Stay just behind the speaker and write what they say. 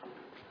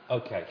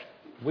Okay.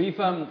 We've,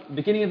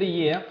 beginning of the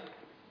year,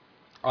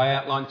 I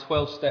outlined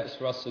 12 steps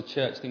for us as a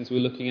church, things we're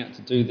looking at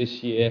to do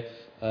this year,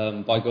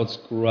 by God's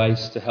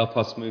grace, to help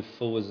us move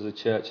forward as a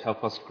church,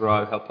 help us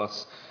grow, help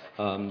us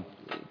kind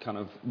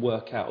of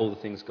work out all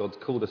the things God's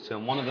called us to.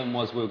 And one of them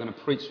was we were going to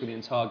preach through the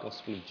entire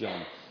Gospel of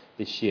John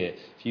this year.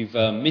 If you've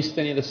missed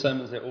any of the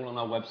sermons, they're all on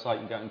our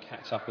website. You can go and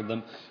catch up with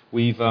them.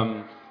 We've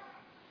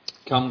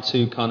come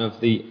to kind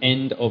of the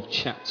end of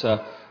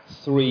chapter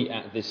 3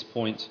 at this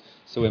point,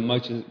 so we're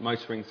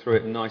motoring through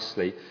it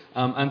nicely.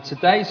 And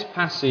today's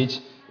passage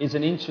is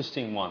an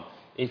interesting one.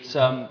 It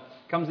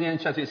comes to the end of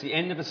the chapter. It's the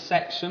end of a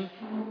section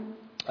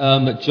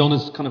that John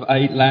has kind of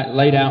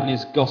laid out in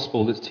his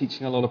gospel that's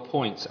teaching a lot of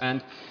points.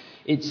 And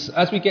it's,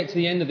 as we get to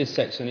the end of this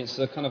section, it's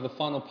kind of the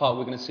final part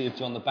we're going to see of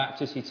John the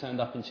Baptist. He turned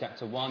up in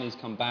chapter 1, he's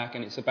come back,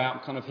 and it's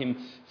about kind of him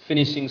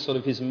finishing sort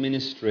of his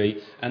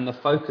ministry and the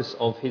focus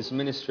of his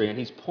ministry. And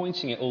he's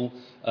pointing it all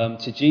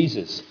to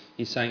Jesus.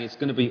 He's saying it's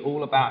going to be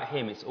all about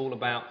him. It's all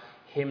about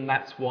him.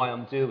 That's why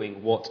I'm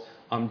doing what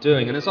I'm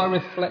doing. And as I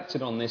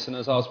reflected on this and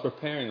as I was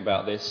preparing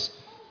about this,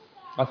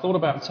 I thought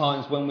about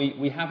times when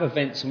we have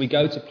events and we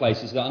go to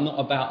places that are not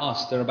about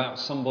us, they're about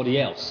somebody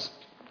else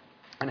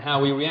and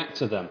how we react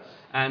to them.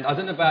 And I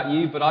don't know about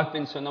you, but I've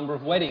been to a number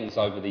of weddings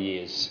over the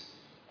years,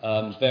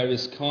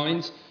 various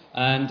kinds.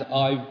 And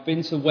I've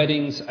been to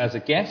weddings as a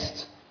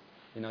guest.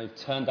 You know, you've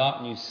turned up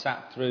and you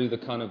sat through the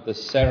kind of the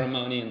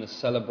ceremony and the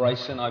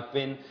celebration. I've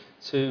been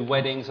to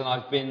weddings and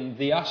I've been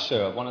the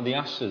usher, one of the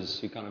ushers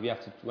who kind of, you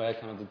have to wear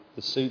kind of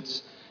the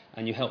suits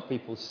and you help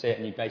people sit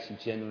and you basically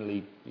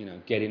generally, you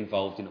know, get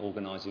involved in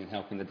organising and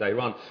helping the day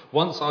run.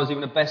 Once I was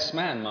even a best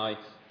man. My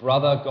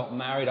brother got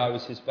married, I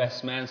was his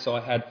best man, so I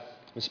had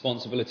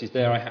responsibilities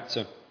there. I had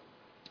to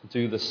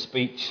do the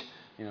speech,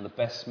 you know, the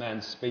best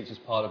man speech as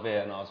part of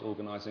it, and I was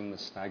organising the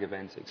stag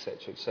event,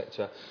 etc.,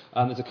 etc.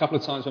 There's a couple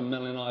of times when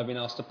Melanie and I have been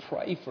asked to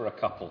pray for a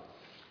couple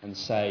and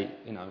say,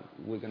 you know,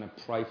 we're going to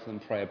pray for them,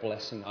 pray a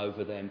blessing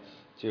over them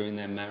during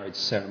their marriage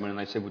ceremony, and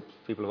they said, well,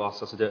 people have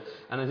asked us to do it.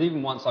 And there's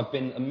even once I've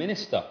been a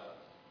minister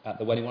at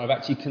the wedding where I've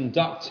actually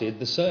conducted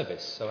the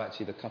service. So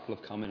actually the couple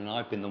have come in and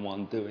I've been the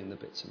one doing the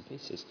bits and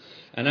pieces.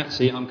 And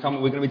actually we're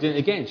going to be doing it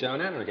again. Joe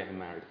and Anna are getting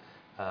married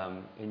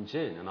in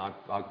June, and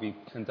I'll be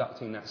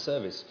conducting that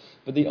service.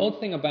 But the odd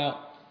thing about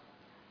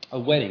a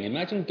wedding,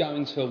 imagine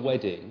going to a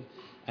wedding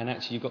and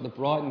actually you've got the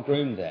bride and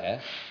groom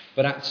there,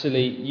 but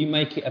actually you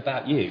make it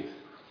about you.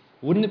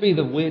 Wouldn't it be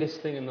the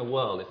weirdest thing in the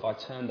world if I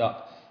turned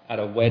up at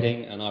a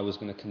wedding and I was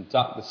going to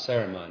conduct the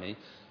ceremony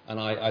and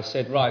I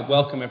said, right,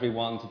 welcome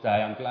everyone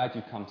today, I'm glad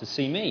you've come to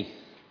see me.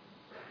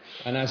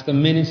 And as the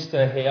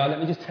minister here, let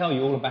me just tell you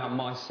all about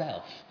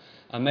myself.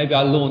 And maybe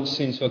I launched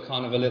into a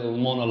kind of a little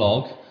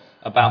monologue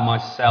about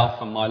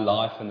myself and my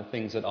life and the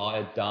things that I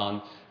had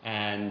done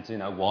and, you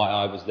know, why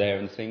I was there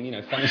and things, you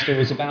know, funny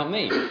stories about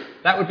me.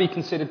 That would be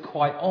considered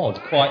quite odd,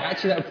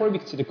 actually that would probably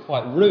be considered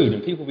quite rude,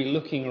 and people would be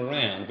looking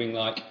around being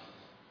like,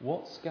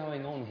 what's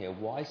going on here?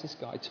 Why is this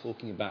guy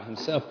talking about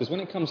himself? Because when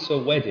it comes to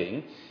a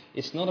wedding,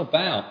 it's not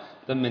about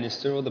the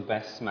minister or the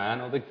best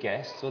man or the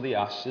guests or the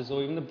ushers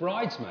or even the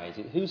bridesmaids.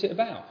 Who's it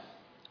about?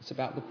 It's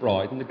about the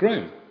bride and the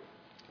groom.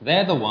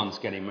 They're the ones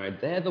getting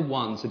married. They're the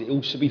ones that it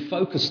all should be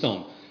focused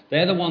on.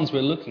 They're the ones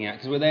we're looking at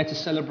because we're there to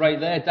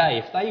celebrate their day.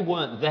 If they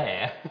weren't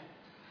there,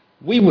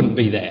 we wouldn't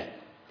be there.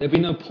 There'd be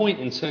no point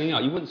in turning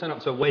up. You wouldn't turn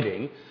up to a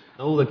wedding and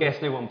all the guests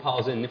and everyone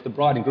piles in. And if the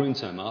bride and groom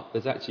turn up,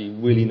 there's actually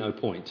really no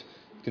point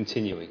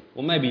continuing.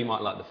 Well, maybe you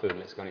might like the food,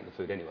 let's go and eat the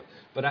food anyway.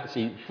 But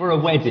actually, for a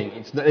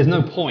wedding, there's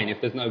no point if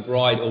there's no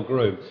bride or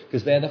groom,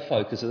 because they're the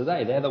focus of the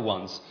day. They're the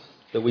ones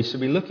that we should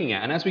be looking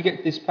at. And as we get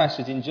to this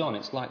passage in John,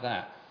 it's like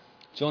that.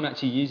 John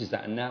actually uses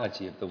that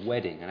analogy of the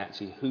wedding, and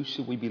actually, who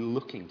should we be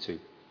looking to?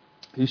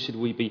 Who should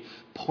we be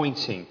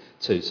pointing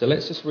to? So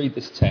let's just read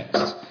this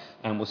text,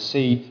 and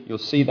you'll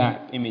see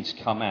that image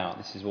come out.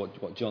 This is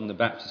what John the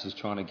Baptist is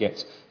trying to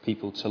get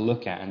people to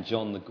look at, and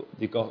John,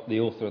 the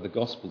author of the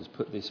Gospel, has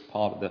put this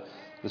part of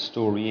the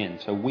story in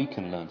so we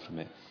can learn from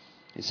it.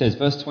 It says,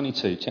 verse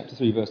 22, chapter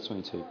 3, verse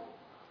 22.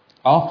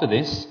 After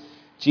this,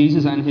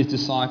 Jesus and his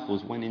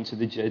disciples went into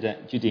the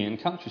Judean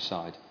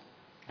countryside,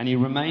 and he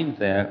remained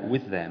there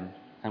with them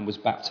and was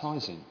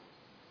baptizing.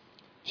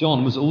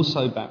 John was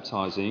also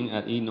baptizing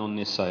at Enon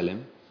near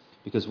Salem,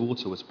 because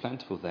water was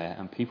plentiful there,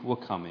 and people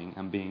were coming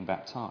and being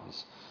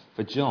baptized,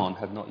 for John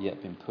had not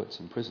yet been put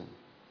in prison.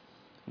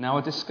 Now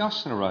a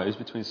discussion arose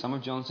between some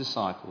of John's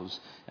disciples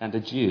and a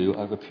Jew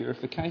over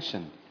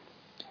purification.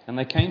 And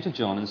they came to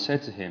John and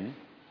said to him,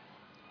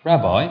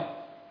 Rabbi,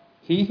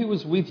 he who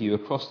was with you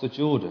across the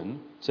Jordan,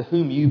 to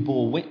whom you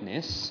bore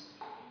witness,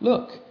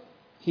 look,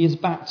 he is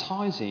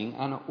baptizing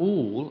and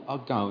all are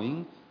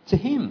going to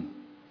him.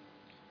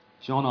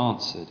 John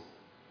answered,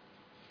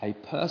 a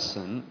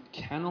person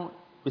cannot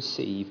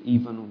receive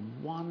even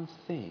one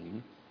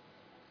thing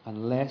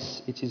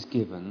unless it is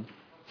given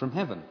from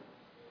heaven.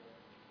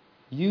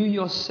 You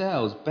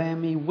yourselves bear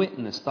me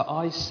witness that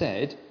I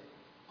said,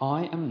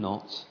 I am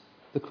not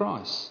the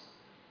Christ,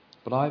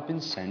 but I have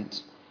been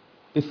sent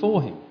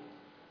before him.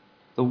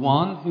 The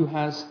one who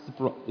has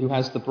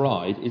the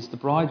bride is the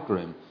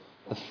bridegroom.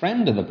 The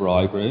friend of the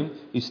bridegroom,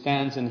 who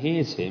stands and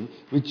hears him,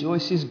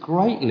 rejoices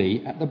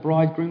greatly at the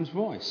bridegroom's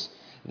voice.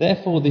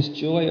 Therefore this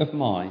joy of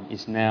mine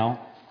is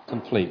now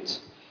complete.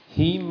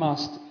 He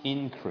must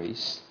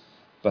increase,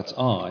 but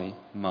I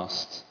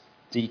must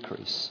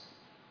decrease.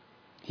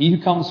 He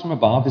who comes from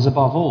above is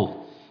above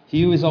all.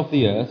 He who is of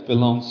the earth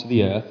belongs to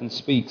the earth and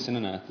speaks in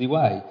an earthly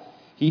way.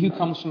 He who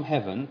comes from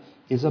heaven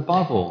is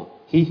above all.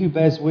 He who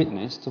bears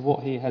witness to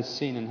what he has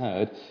seen and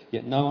heard,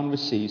 yet no one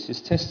receives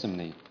his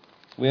testimony.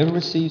 Whoever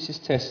receives his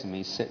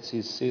testimony sets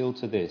his seal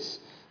to this,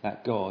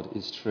 that God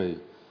is true.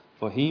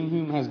 For he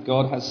whom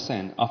God has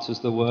sent utters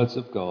the words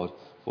of God,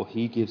 for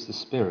he gives the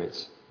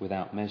Spirit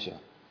without measure.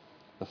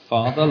 The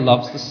Father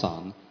loves the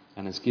Son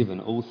and has given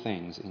all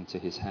things into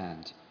his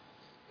hand.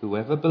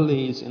 Whoever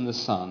believes in the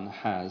Son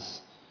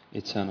has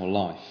eternal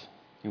life.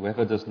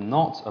 Whoever does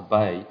not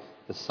obey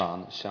the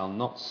Son shall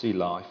not see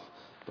life,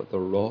 but the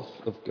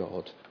wrath of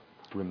God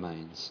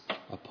remains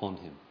upon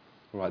him.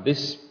 All right,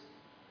 this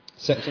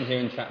section here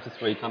in chapter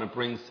 3 kind of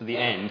brings to the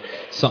end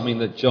something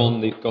that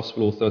John, the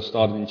Gospel author,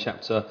 started in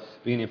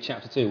beginning of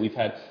chapter 2. We've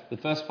had the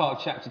first part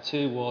of chapter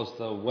 2 was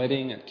the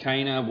wedding at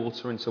Cana,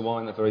 water into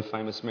wine, the very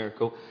famous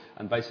miracle.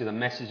 And basically the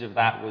message of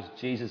that was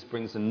Jesus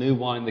brings the new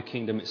wine in the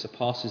kingdom. It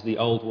surpasses the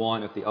old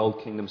wine of the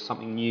old kingdom.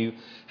 Something new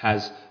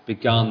has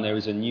begun. There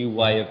is a new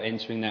way of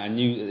entering that.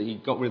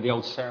 He got rid of the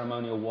old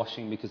ceremonial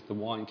washing because the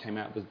wine came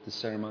out of the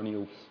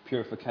ceremonial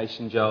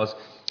purification jars.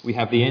 We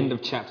have the end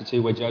of chapter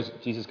 2 where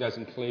Jesus goes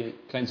and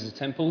cleanses the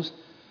temples.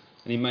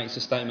 And he makes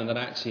a statement that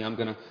actually I'm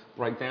going to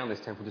break down this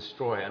temple,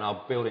 destroy it, and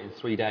I'll build it in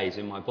 3 days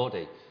in my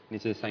body.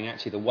 And he's saying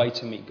actually the way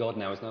to meet God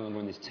now is no longer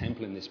in this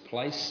temple, in this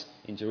place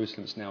in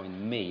Jerusalem. It's now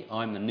in me.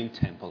 I'm the new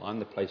temple. I'm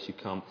the place you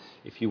come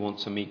if you want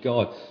to meet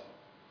God.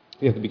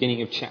 We have the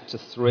beginning of chapter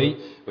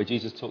 3 where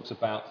Jesus talks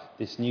about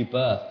this new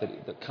birth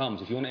that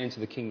comes. If you want to enter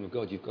the kingdom of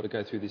God, you've got to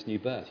go through this new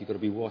birth. You've got to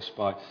be washed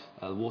by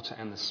water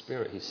and the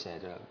Spirit, he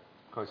said,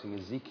 quoting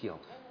Ezekiel.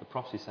 The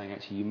prophecy saying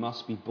actually you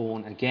must be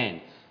born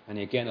again. And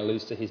he again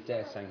alludes to his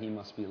death, saying he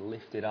must be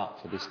lifted up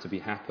for this to be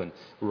happen,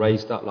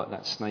 raised up like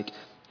that snake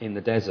in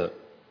the desert.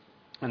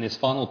 And this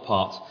final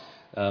part,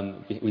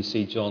 we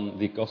see John,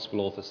 the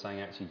Gospel author,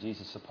 saying actually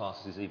Jesus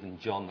surpasses even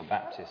John the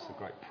Baptist, the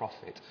great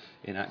prophet,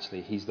 in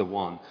actually he's the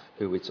one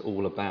who it's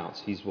all about.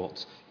 He's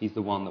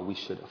the one that we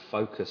should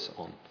focus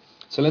on.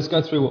 So let's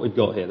go through what we've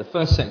got here. The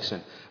first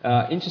section,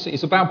 interesting,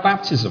 it's about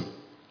baptism.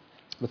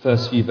 The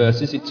first few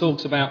verses, it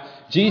talks about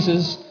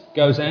Jesus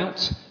goes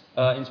out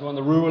into one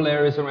of the rural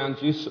areas around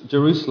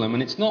Jerusalem,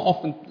 and it's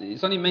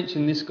only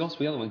mentioned in this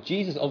gospel, the other one.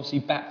 Jesus obviously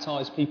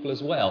baptised people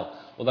as well,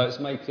 although it's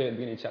made clear at the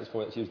beginning of chapter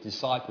 4 that it was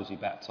disciples who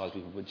baptised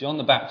people. But John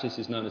the Baptist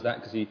is known as that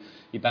because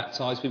he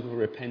baptised people for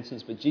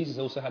repentance, but Jesus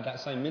also had that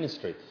same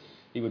ministry.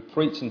 He would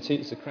preach and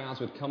teach, the crowds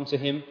would come to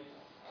him,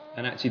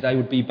 and actually they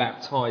would be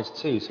baptised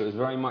too, so it was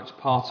very much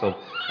part of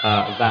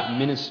that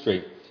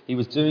ministry. He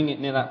was doing it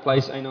near that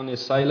place, Aenon near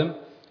Salem,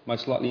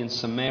 most likely in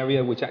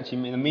Samaria, which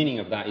actually, the meaning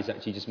of that is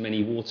actually just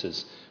many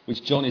waters,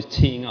 which John is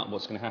teeing up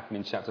what's going to happen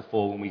in chapter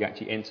 4 when we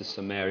actually enter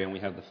Samaria and we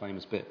have the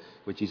famous bit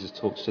where Jesus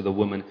talks to the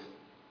woman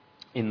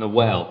in the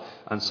well.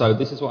 And so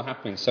this is what's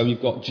happening. So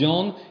you've got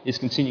John is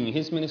continuing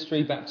his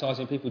ministry,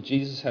 baptising people.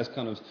 Jesus has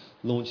kind of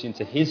launched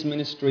into his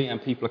ministry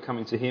and people are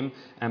coming to him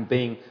and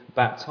being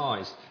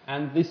baptised.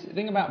 And this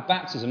thing about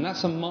baptism,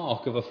 that's a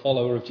mark of a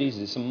follower of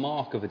Jesus. It's a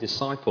mark of a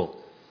disciple.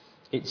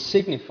 It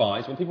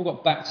signifies, when people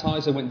got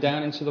baptised, they went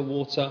down into the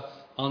water,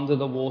 under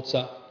the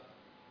water,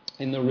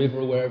 in the river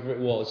or wherever it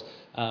was,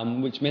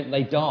 which meant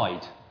they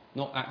died.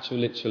 Not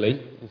actually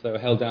literally, if they were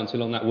held down too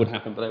long that would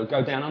happen, but they would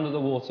go down under the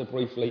water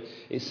briefly.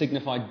 It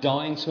signified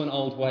dying to an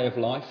old way of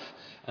life,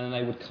 and then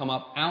they would come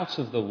up out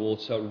of the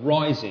water,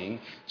 rising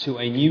to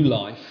a new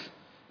life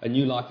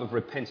of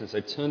repentance.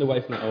 They've turned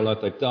away from that old life,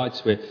 they've died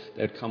to it,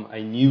 they've come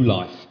a new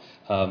life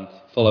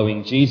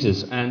following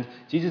Jesus. And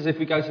Jesus, if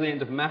we go to the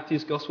end of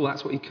Matthew's Gospel,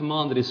 that's what he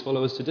commanded his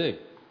followers to do.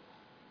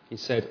 He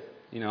said,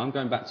 I'm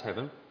going back to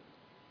heaven.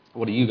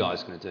 What are you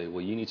guys going to do?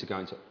 Well, you need to go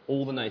into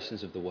all the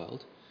nations of the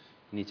world.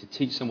 You need to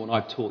teach them what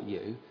I've taught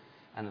you,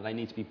 and that they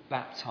need to be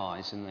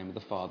baptised in the name of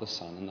the Father,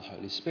 Son, and the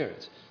Holy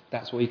Spirit.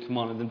 That's what he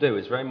commanded them to do.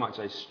 It's very much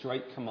a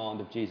straight command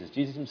of Jesus.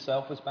 Jesus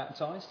himself was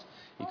baptised.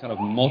 He kind of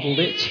modelled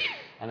it,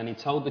 and then he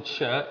told the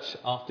church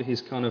after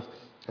his kind of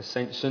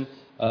ascension,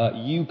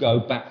 you go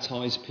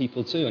baptise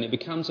people too. And it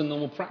becomes a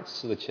normal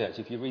practice of the church.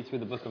 If you read through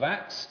the book of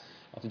Acts,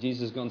 after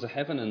Jesus has gone to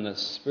heaven and the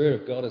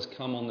Spirit of God has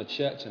come on the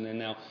church and they're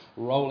now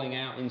rolling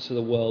out into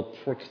the world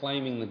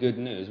proclaiming the good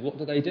news, what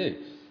do?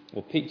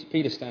 Well,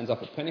 Peter stands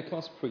up at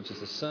Pentecost,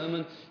 preaches a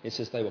sermon. It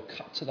says they were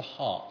cut to the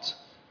heart.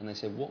 And they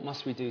said, what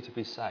must we do to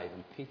be saved?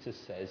 And Peter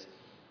says,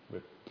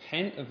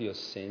 repent of your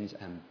sins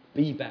and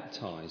be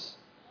baptised.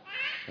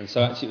 And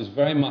so actually it was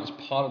very much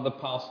part of the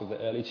past of the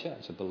early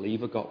church. A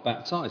believer got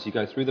baptised. You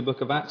go through the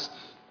book of Acts,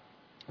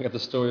 we have the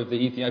story of the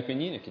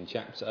Ethiopian eunuch in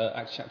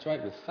Acts chapter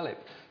 8 with Philip.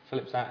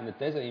 Philip's out in the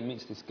desert, he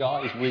meets this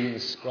guy who's reading the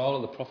scroll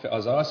of the prophet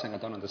Isaiah saying, I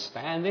don't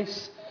understand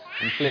this.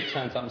 And Philip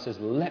turns up and says,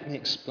 let me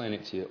explain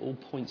it to you. It all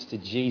points to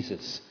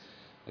Jesus.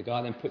 The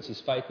guy then puts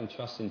his faith and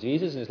trust in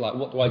Jesus and is like,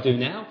 what do I do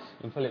now?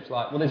 And Philip's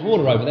like, well, there's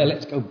water over there,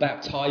 let's go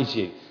baptize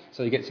you.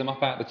 So he gets them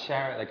up out of the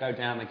chariot, they go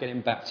down, they get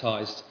him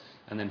baptized,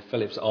 and then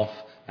Philip's off,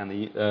 and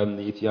the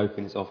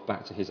Ethiopian is off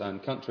back to his own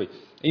country.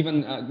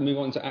 Even move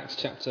on to Acts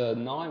chapter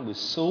 9 with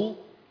Saul,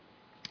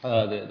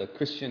 the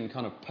Christian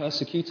kind of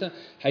persecutor,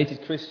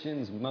 hated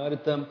Christians,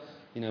 murdered them,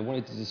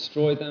 wanted to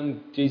destroy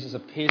them. Jesus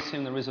appears to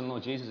him, the risen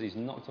Lord Jesus. He's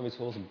knocked off his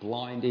horse and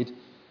blinded.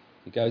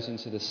 He goes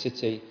into the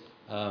city,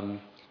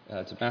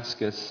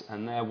 Damascus,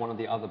 and there one of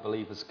the other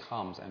believers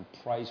comes and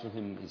prays for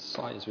him. His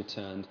sight is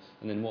returned,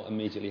 and then what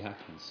immediately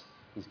happens?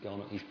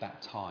 He's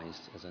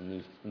baptized as a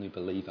new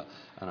believer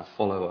and a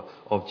follower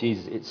of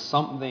Jesus. It's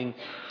something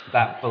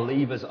that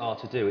believers are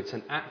to do. It's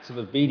an act of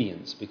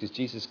obedience because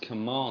Jesus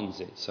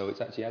commands it. So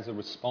it's actually as a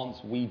response,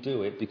 we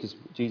do it because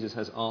Jesus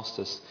has asked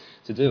us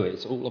to do it.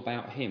 It's all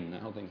about him.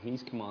 That whole thing,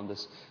 he's commanded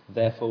us,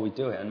 therefore we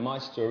do it. And my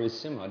story is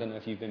similar. I don't know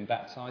if you've been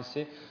baptized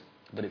here,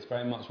 but it's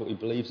very much what we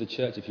believe as a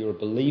church. If you're a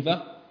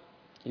believer,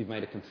 you've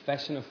made a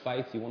confession of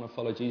faith, you want to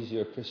follow Jesus,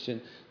 you're a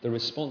Christian, the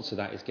response to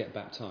that is get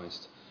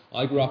baptized.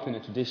 I grew up in a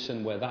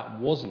tradition where that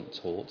wasn't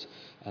taught,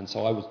 and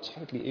so I was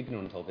totally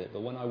ignorant of it.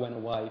 But when I went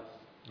away,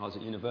 I was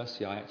at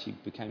university, I actually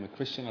became a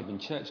Christian. I'd been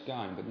church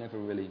going, but never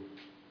really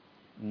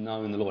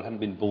known the Lord, hadn't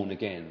been born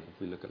again, if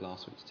we look at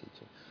last week's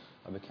teaching.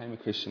 I became a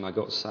Christian, I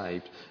got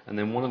saved, and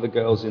then one of the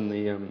girls in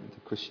the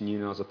Christian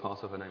union I was a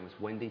part of, her name was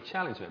Wendy,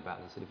 challenged me about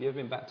it. She said, have you ever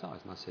been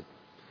baptized? And I said,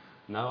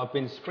 no, I've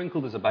been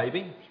sprinkled as a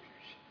baby.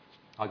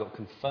 I got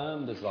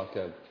confirmed as like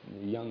a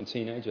young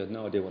teenager. I had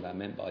no idea what that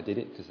meant, but I did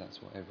it because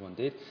that's what everyone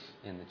did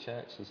in the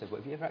church. She said,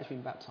 well, have you ever actually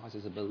been baptized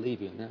as a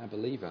believer? You're now a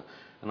believer.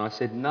 And I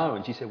said, no.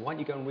 And she said, why don't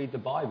you go and read the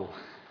Bible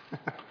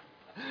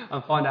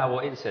and find out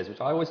what it says,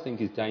 which I always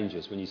think is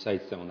dangerous when you say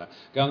to someone that.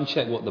 Go and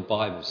check what the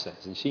Bible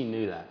says. And she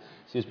knew that.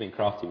 She was being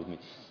crafty with me.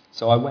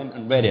 So I went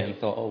and read it and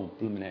thought, oh,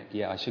 blooming heck,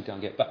 yeah, I should go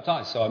and get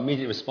baptized. So I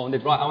immediately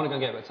responded, right, I want to go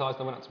and get baptized.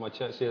 I went up to my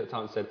church here at the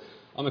time and said,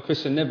 I'm a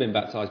Christian, never been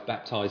baptized,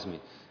 baptize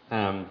me.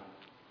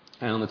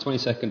 And on the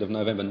 22nd of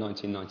November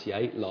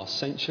 1998, last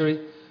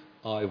century,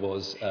 I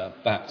was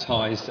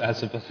baptized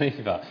as a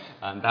believer.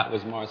 And that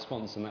was my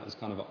response, and that was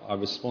kind of, I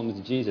responded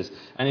to Jesus.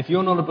 And if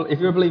you're a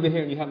believer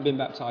here and you haven't been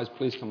baptized,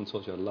 please come and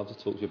talk to you. I'd love to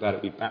talk to you about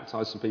it. We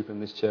baptized some people in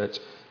this church.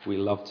 We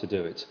love to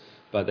do it.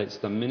 But it's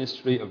the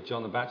ministry of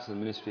John the Baptist, the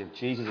ministry of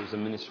Jesus. It was the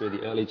ministry of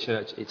the early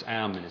church. It's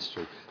our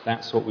ministry.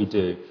 That's what we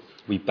do.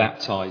 We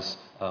baptize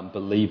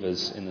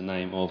believers in the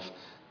name of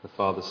the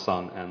Father,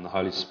 Son, and the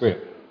Holy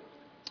Spirit.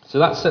 So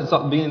that sets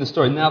up the beginning of the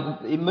story. Now,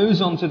 it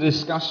moves on to the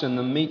discussion,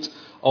 the meat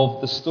of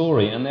the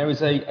story. And there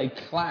is a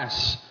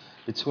clash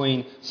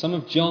between some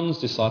of John's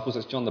disciples,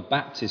 that's John the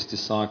Baptist's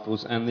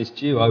disciples, and this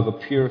Jew over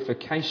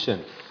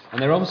purification.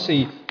 And they're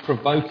obviously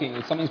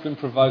provoking, something's been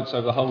provoked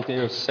over the whole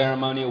idea of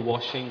ceremonial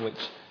washing,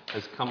 which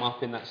has come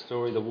up in that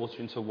story, the water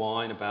into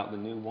wine, about the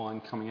new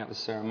wine coming out of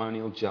the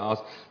ceremonial jars,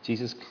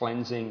 Jesus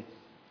cleansing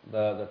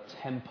the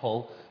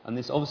temple. And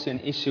this obviously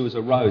an issue has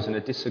arose and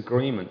a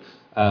disagreement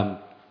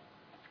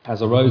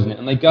has arisen in it.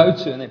 And they go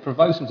to, and it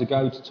provokes them to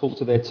go to talk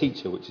to their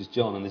teacher, which is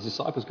John. And the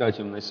disciples go to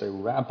him and they say,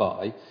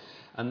 Rabbi,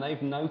 and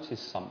they've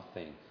noticed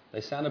something. They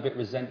sound a bit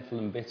resentful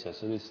and bitter.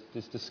 So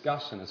this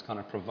discussion has kind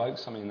of provoked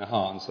something in their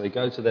heart. And so they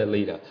go to their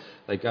leader.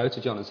 They go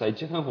to John and say,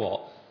 do you know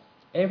what?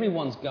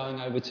 Everyone's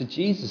going over to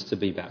Jesus to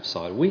be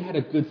baptized. We had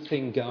a good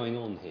thing going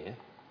on here.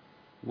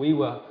 We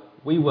were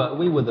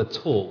the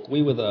talk.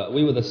 We were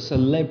the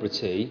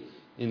celebrity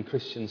in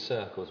Christian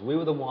circles. We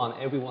were the one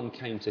everyone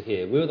came to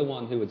hear. We were the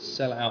one who would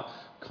sell out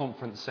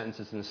conference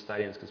centres and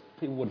stadiums because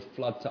people would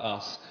flood to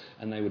us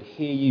and they would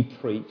hear you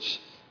preach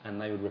and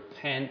they would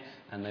repent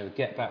and they would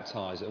get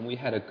baptised. And we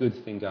had a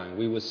good thing going.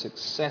 We were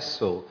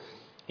successful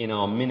in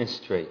our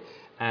ministry.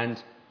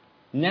 And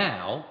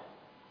now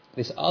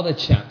this other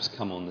chap's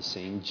come on the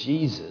scene,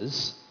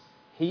 Jesus.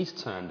 He's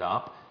turned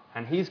up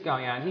and he's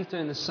going out and he's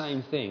doing the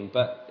same thing,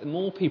 but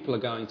more people are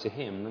going to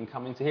him than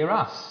coming to hear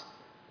us.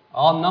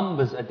 Our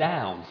numbers are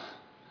down.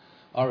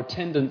 Our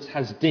attendance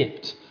has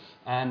dipped.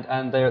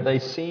 And they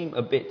seem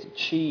a bit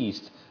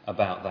cheesed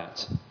about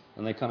that.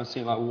 And they kind of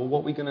seem like, well,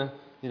 what are we going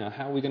to,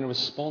 how are we going to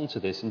respond to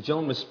this? And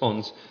John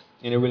responds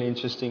in a really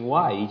interesting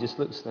way. He just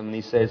looks at them and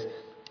he says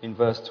in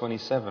verse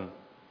 27,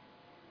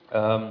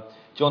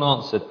 John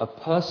answered, a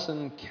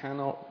person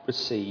cannot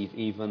receive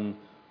even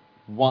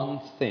one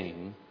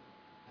thing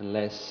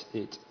unless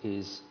it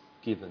is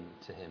given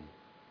to him.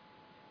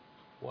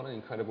 What an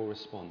incredible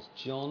response.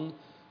 John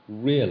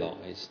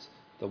realised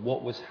that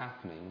what was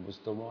happening was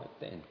the right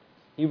thing.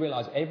 He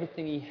realised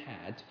everything he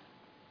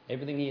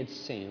had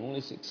seen, all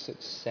his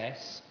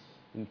success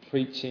in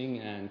preaching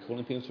and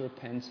calling people to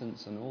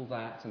repentance and all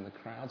that, and the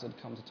crowds had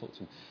come to talk to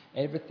him,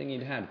 everything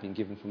he'd had been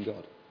given from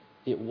God.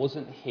 It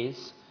wasn't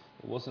his.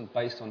 It wasn't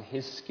based on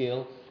his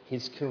skill,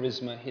 his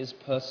charisma, his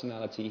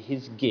personality,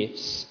 his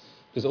gifts,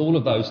 because all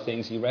of those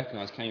things he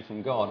recognised came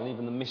from God, and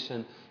even the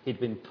mission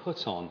he'd been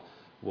put on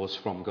was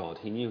from God.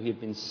 He knew he had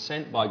been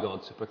sent by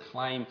God to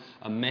proclaim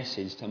a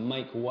message, to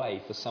make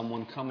way for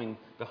someone coming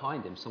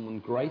behind him, someone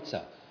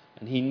greater.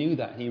 And he knew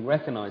that, he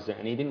recognised it,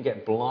 and he didn't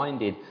get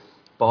blinded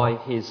by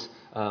his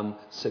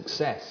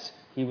success.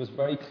 He was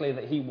very clear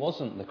that he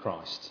wasn't the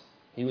Christ.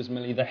 He was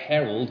merely the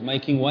herald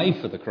making way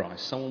for the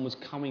Christ. Someone was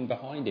coming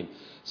behind him,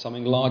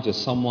 something larger,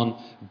 someone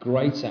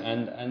greater,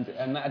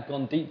 and that had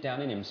gone deep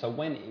down in him. So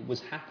when it was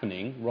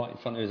happening right in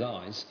front of his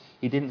eyes,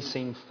 he didn't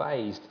seem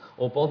fazed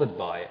or bothered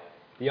by it.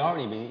 The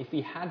irony being, if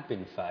he had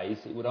been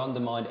fazed, it would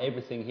undermine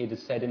everything he'd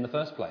said in the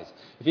first place.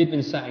 If he'd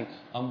been saying,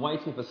 I'm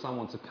waiting for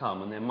someone to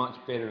come, and they're much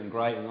bigger and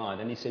greater than I,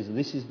 then he says,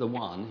 this is the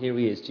one, here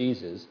he is,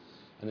 Jesus.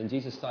 And then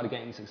Jesus started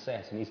getting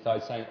success, and he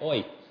started saying,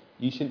 oi,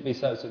 you shouldn't be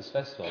so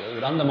successful. It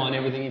would undermine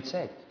everything he'd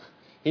said.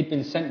 He'd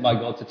been sent by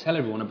God to tell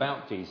everyone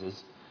about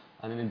Jesus,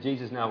 and then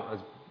Jesus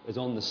now is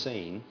on the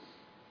scene.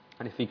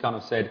 And if he kind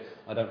of said,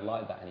 I don't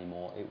like that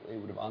anymore, it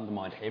would have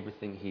undermined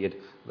everything he had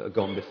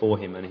gone before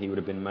him, and he would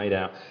have been made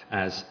out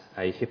as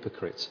a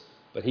hypocrite.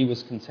 But he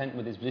was content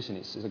with his position.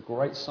 It's a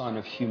great sign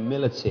of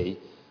humility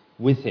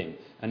with him.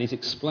 And he's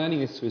explaining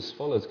this to his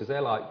followers because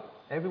they're like,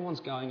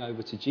 everyone's going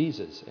over to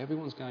Jesus.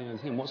 Everyone's going over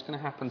to him. What's going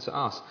to happen to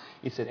us?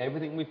 He said,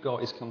 everything we've got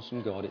comes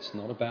from God. It's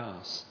not about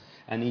us.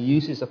 And he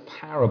uses a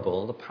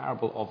parable, the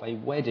parable of a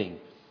wedding,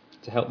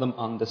 to help them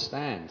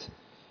understand.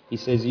 He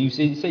said,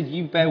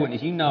 you bear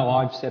witness. You know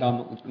I've said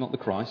I'm not the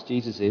Christ.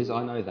 Jesus is.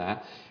 I know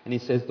that. And he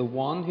says, the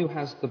one who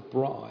has the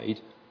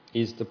bride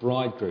is the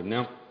bridegroom.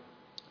 Now,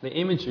 the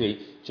imagery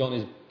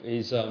John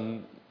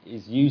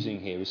is using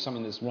here is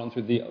something that's run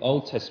through the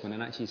Old Testament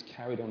and actually is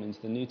carried on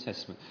into the New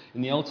Testament.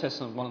 In the Old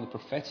Testament, one of the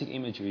prophetic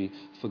imagery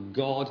for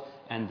God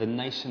and the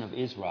nation of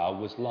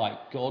Israel was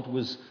like God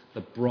was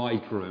the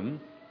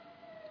bridegroom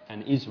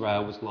and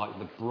Israel was like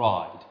the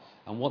bride.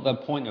 And what the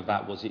point of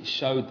that was, it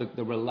showed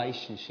the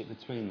relationship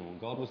between them.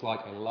 God was like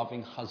a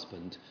loving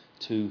husband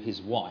to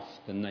his wife,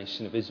 the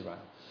nation of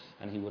Israel.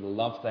 And he would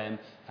love them,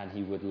 and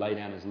he would lay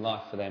down his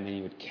life for them, and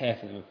he would care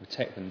for them and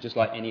protect them, just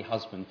like any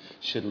husband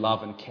should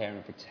love and care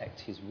and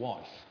protect his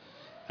wife.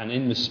 And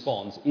in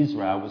response,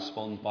 Israel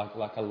responds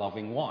like a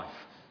loving wife,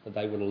 that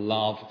they would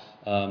love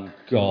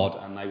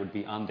God and they would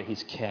be under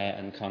his care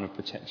and kind of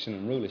protection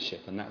and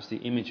rulership. And that's the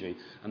imagery.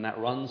 And that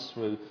runs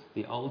through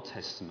the Old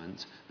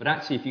Testament. But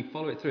actually, if you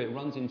follow it through, it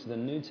runs into the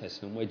New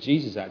Testament, where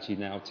Jesus actually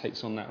now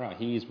takes on that role.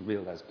 He is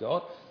revealed as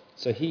God,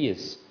 so he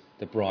is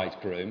the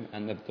bridegroom,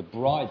 and the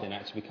bride then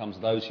actually becomes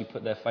those who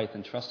put their faith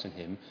and trust in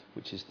him,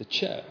 which is the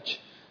church.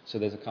 So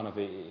there's a kind of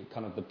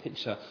the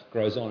picture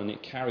grows on, and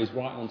it carries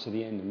right on to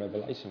the end in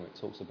Revelation, where it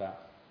talks about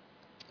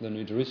the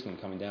New Jerusalem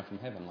coming down from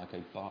heaven like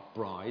a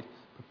bride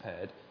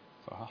prepared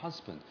for her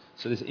husband.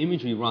 So this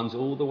imagery runs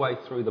all the way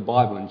through the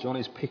Bible, and John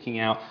is picking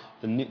out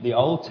the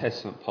Old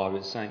Testament part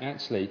of it, saying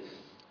actually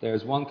there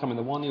is one coming,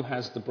 the one who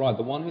has the bride,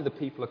 the one who the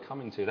people are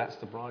coming to, that's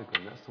the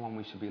bridegroom, that's the one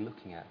we should be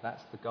looking at,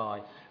 that's the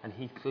guy, and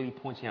he clearly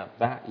pointing out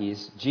that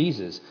is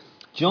Jesus.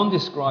 John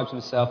describes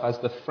himself as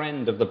the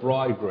friend of the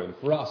bridegroom.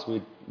 For us,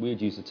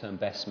 we'd use the term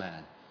best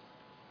man.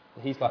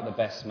 He's like the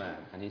best man,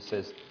 and he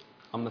says,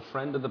 I'm the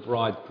friend of the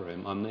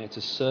bridegroom, I'm there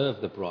to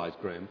serve the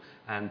bridegroom,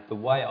 and the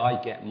way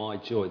I get my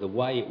joy, the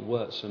way it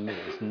works for me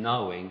is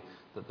knowing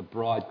that the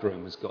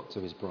bridegroom has got to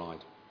his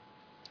bride.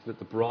 That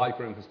the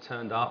bridegroom has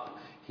turned up,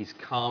 he's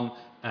come,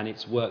 and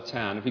it's worked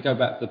out. And if we go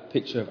back to the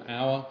picture of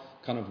our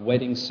kind of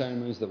wedding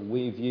ceremonies that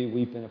we've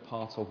been a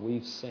part of,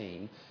 we've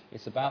seen,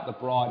 it's about the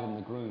bride and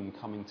the groom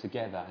coming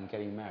together and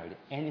getting married.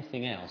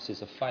 Anything else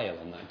is a fail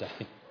on that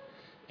day.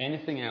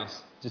 Anything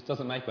else just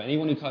doesn't make it.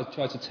 Anyone who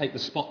tries to take the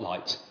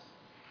spotlight,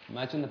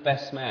 imagine the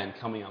best man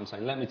coming up and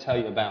saying, let me tell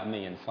you about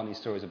me and funny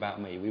stories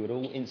about me. We would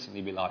all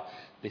instantly be like,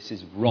 this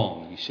is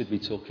wrong. You should be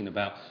talking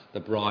about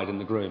the bride and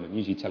the groom, and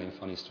usually telling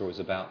funny stories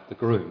about the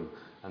groom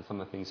and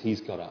some of the things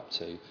he's got up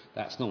to.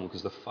 That's normal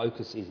because the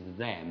focus is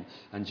them.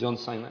 And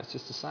John's saying that's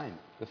just the same.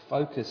 The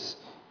focus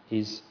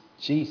is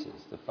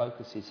Jesus. The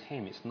focus is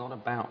him. It's not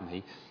about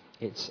me.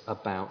 It's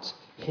about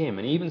him.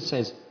 And he even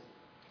says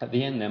at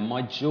the end there,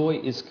 my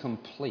joy is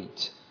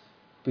complete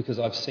because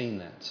I've seen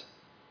that.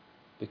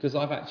 Because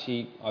I've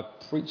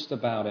preached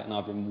about it and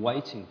I've been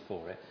waiting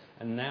for it,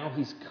 and now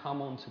he's come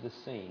onto the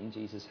scene,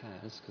 Jesus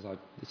has, because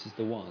this is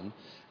the one,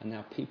 and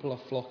now people are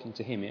flocking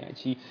to him. It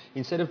actually,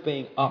 instead of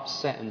being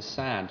upset and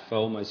sad for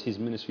almost his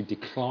ministry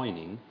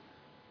declining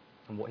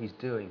and what he's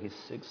doing, his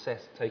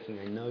success taking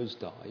a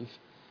nosedive,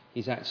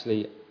 he's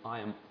actually, I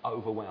am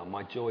overwhelmed.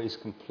 My joy is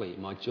complete.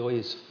 My joy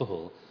is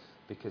full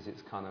because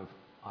it's kind of,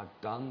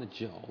 I've done the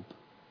job.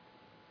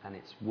 And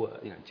it's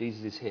work.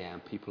 Jesus is here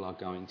and people are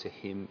going to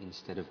him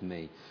instead of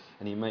me.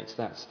 And he makes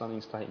that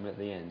stunning statement at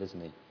the end, doesn't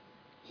he?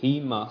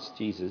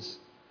 Jesus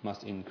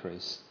must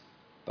increase,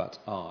 but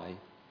I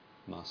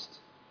must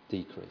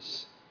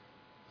decrease.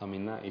 I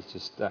mean, that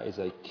is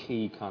a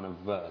key kind of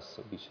verse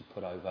that we should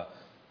put over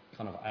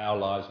kind of our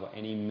lives, or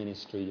any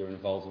ministry you're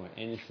involved in, or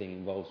anything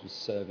involved with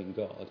serving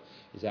God,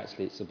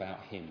 it's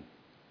about him.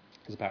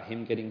 It's about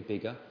him getting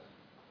bigger,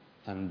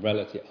 and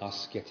relative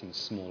us getting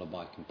smaller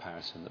by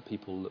comparison, that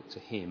people look to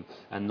him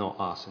and not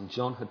us. And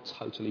John had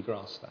totally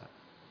grasped that.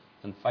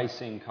 And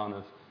facing kind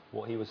of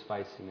what he was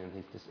facing,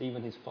 and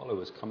even his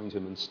followers coming to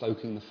him and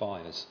stoking the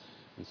fires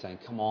He's saying,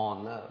 come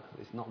on, look,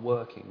 it's not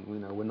working. You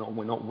know,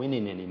 we're not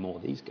winning anymore.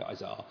 These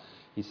guys are.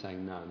 He's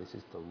saying, no, this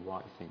is the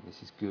right thing.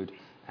 This is good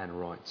and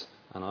right.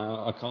 And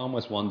I can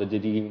almost wonder,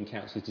 did he even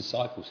counsel his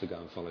disciples to go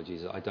and follow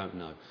Jesus? I don't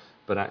know.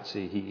 But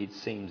actually, it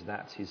seems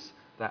that's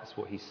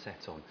what he's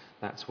set on.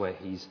 That's where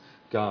he's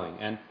going.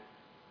 And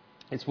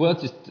it's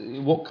worth just,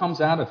 what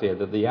comes out of here,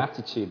 that the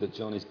attitude that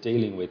John is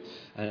dealing with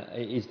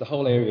is the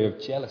whole area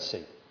of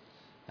jealousy.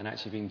 And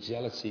actually being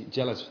jealous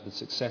for the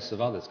success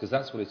of others, because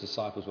that's what his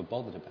disciples were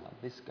bothered about.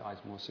 This guy's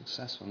more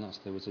successful than us.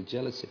 There was a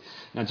jealousy.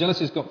 Now,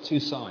 jealousy's got two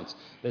sides.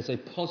 There's a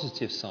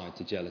positive side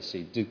to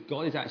jealousy.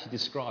 God is actually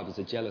described as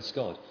a jealous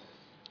God.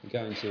 You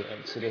go into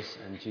Exodus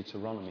and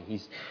Deuteronomy.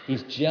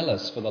 He's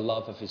jealous for the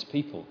love of his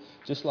people,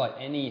 just like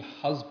any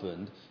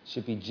husband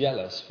should be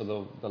jealous for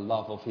the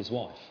love of his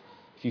wife.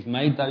 If you've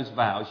made those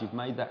vows, you've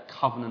made that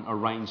covenant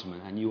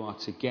arrangement, and you are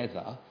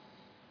together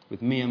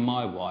with me and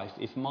my wife,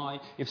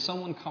 if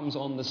someone comes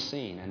on the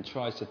scene and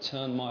tries to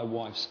turn my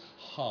wife's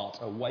heart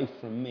away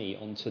from me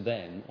onto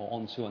them or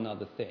onto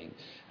another thing,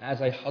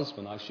 as a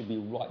husband, I should be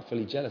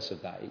rightfully jealous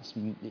of that.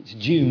 It's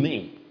due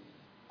me.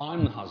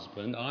 I'm the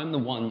husband. I'm the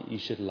one you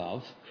should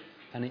love,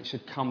 and it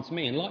should come to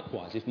me. And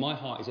likewise, if my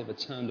heart is ever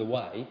turned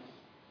away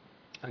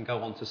and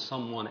go on to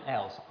someone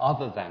else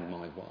other than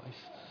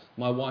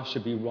my wife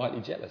should be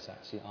rightly jealous,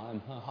 actually. I am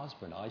her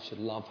husband. I should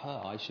love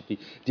her. I should be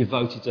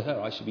devoted to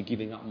her. I should be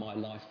giving up my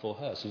life for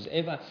her. So if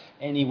there's ever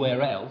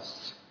anywhere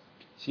else,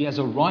 she has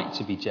a right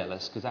to be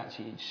jealous, because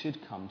actually it should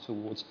come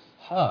towards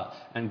her.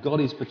 And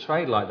God is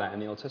portrayed like that in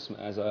the Old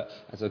Testament as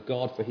a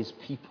God for his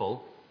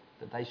people,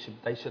 that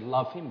they should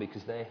love him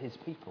because they're his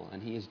people,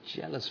 and he is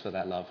jealous for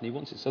that love, and he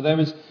wants it. So there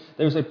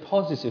is a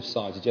positive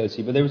side to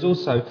jealousy, but there is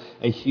also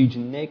a huge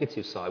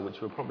negative side, which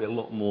we're probably a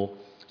lot more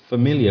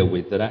familiar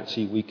with, that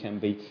actually we can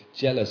be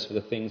jealous for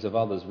the things of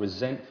others,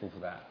 resentful for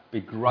that,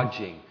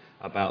 begrudging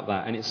about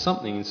that. And it's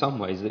something in some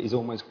ways that is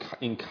almost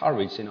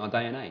encouraged in our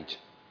day and age.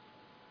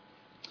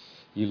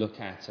 You look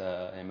at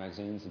in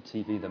magazines, the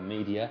TV, the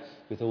media,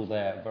 with all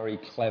their very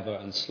clever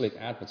and slick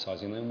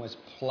advertising, they almost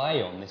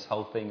play on this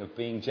whole thing of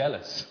being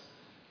jealous.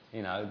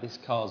 You know, this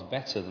car's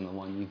better than the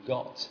one you've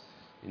got.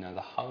 You know,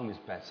 the home is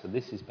better,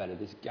 this is better,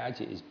 this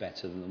gadget is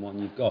better than the one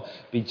you've got.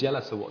 Be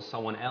jealous of what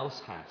someone else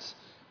has.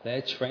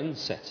 They're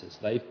trendsetters.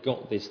 They've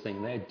got this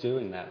thing. They're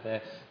doing that.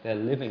 They're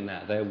living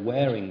that. They're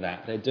wearing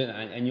that. They're doing that.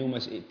 And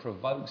it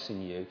provokes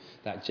in you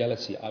that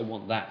jealousy. I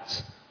want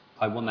that.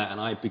 I want that. And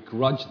I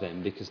begrudge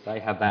them because they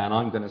have that. And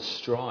I'm going to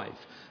strive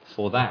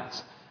for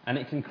that. And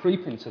it can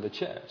creep into the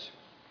church.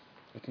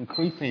 It can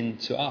creep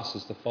into us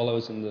as the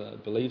followers and the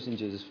believers in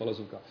Jesus, followers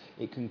of God.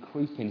 It can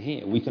creep in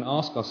here. We can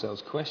ask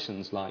ourselves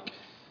questions like,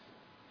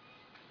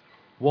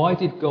 why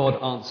did God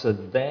answer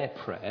their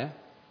prayer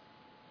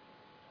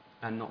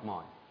and not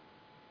mine?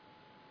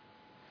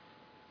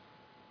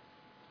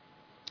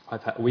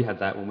 We had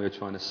that when we were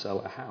trying to sell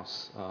a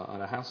house on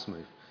a house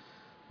move,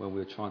 when we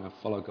were trying to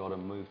follow God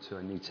and move to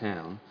a new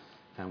town,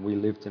 and we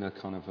lived in a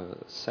kind of a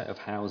set of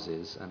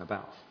houses, and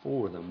about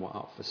 4 of them were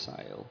up for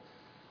sale,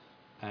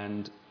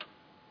 and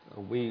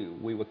we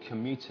were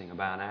commuting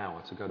about an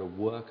hour to go to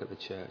work at the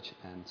church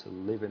and to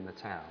live in the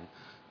town,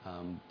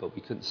 but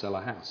we couldn't sell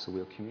a house, so we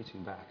were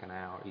commuting back an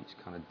hour each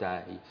kind of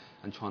day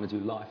and trying to do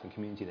life and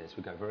community there. So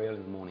we'd go very early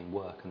in the morning,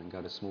 work, and then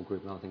go to small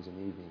group and other things in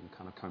the evening, and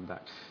kind of come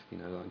back,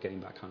 like getting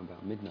back home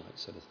about midnight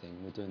sort of thing.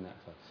 We're doing that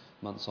for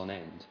months on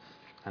end.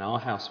 And our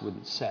house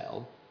wouldn't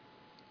sell,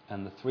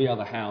 and the 3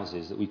 other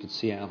houses that we could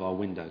see out of our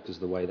window, because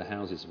of the way the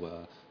houses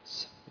were,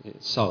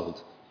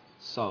 sold.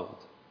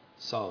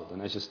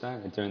 And as you're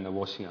standing there doing the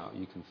washing up,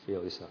 you can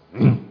feel this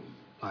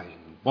like,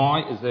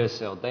 why is their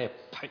sale? They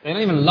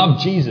don't even love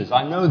Jesus.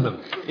 I know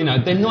them.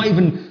 They're not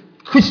even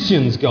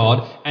Christians,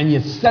 God, and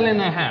you're selling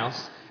their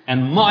house,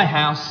 and my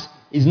house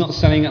is not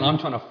selling, and I'm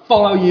trying to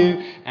follow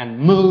you and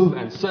move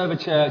and serve a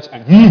church,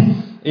 and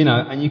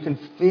and you can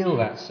feel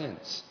that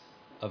sense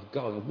of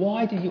God.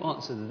 Why did you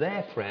answer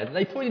their prayer?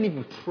 They probably didn't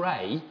even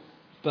pray,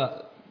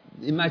 but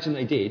imagine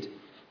they did,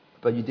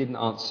 but you didn't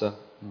answer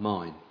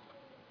mine.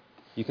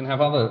 You can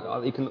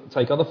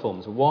take other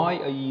forms. Why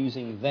are you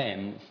using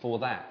them for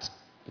that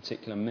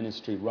particular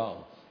ministry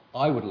role?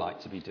 I would like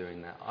to be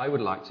doing that. I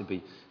would like to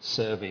be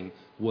serving,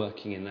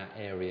 working in that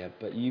area,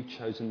 but you've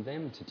chosen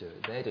them to do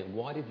it. They're doing.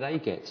 Why did they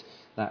get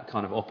that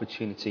kind of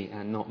opportunity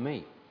and not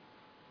me?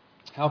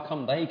 How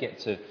come they get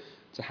to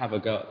have a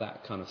go at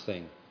that kind of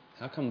thing?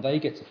 How come they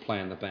get to play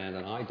in the band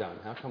and I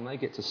don't? How come they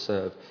get to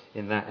serve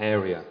in that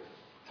area?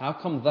 How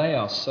come they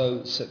are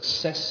so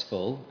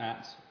successful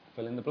at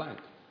fill in the blank,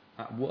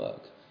 at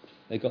work?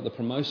 They got the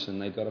promotion,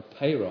 they got a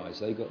pay rise,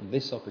 they got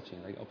this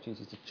opportunity, they got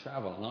opportunities to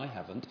travel, and I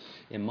haven't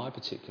in my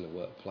particular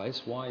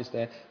workplace. Why is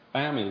their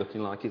family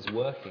looking like it's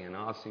working and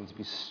ours seem to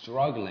be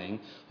struggling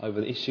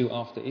over issue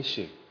after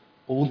issue?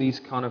 All these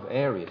kind of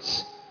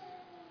areas.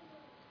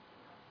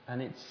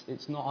 And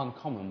it's not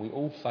uncommon. We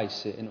all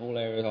face it in all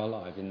areas of our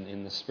life,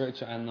 in the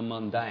spiritual and the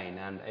mundane,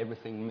 and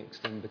everything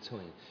mixed in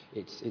between.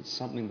 It's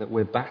something that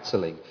we're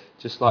battling,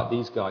 just like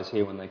these guys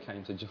here when they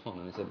came to John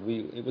and they said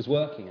it was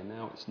working and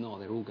now it's not.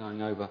 They're all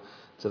going over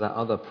to that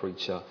other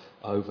preacher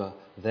over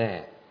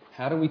there.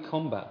 How do we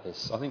combat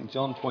this? I think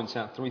John points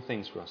out 3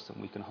 things for us that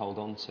we can hold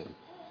on to,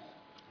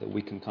 that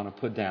we can kind of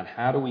put down.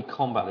 How do we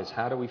combat this?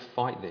 How do we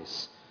fight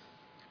this?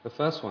 The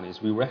first one is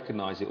we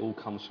recognise it all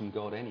comes from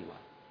God anyway.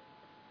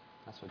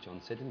 That's what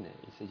John said, isn't it?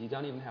 He said, you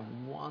don't even have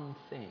one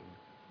thing,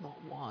 not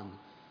one,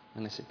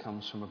 unless it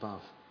comes from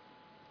above.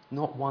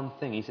 Not one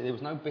thing. He said there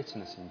was no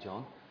bitterness in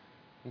John.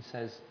 He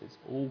says it's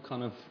all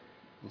kind of,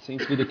 it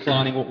seems to be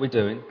declining what we're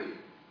doing,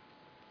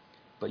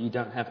 but you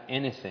don't have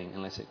anything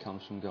unless it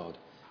comes from God.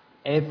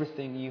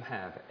 Everything you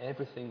have,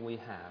 everything we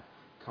have,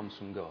 comes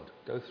from God.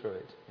 Go through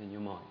it in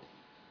your mind.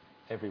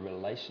 Every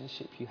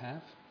relationship you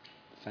have,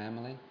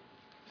 family,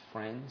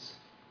 friends,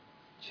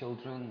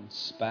 children,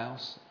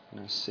 spouse,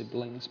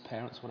 siblings,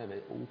 parents, whatever,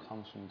 it all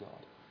comes from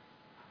God.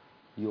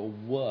 Your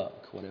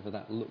work, whatever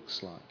that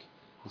looks like,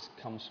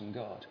 comes from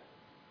God.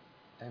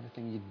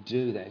 Everything you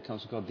do there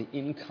comes from God. The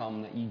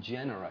income that you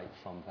generate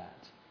from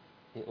that,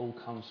 it all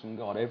comes from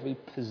God. Every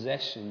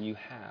possession you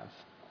have,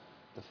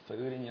 the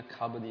food in your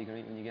cupboard that you're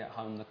going to eat when you get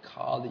home, the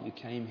car that you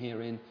came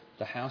here in,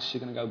 the house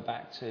you're going to go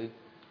back to,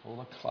 all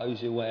the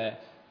clothes you wear,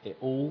 it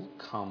all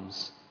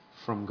comes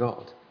from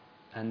God.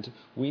 And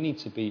we need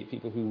to be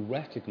people who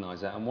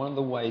recognise that. And one of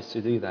the ways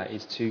to do that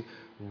is to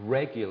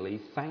regularly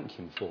thank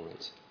Him for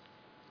it.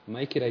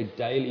 Make it a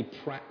daily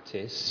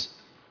practice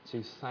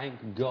to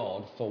thank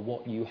God for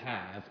what you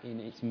have in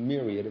its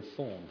myriad of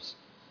forms.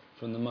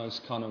 From the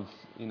most kind of,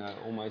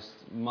 almost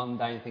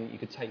mundane thing that you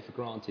could take for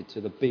granted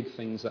to the big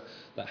things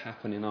that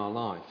happen in our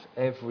life.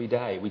 Every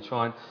day we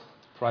try and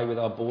pray with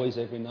our boys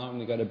every night when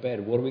we go to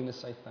bed. What are we going to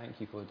say thank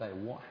you for today?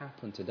 What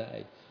happened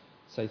today?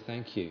 Say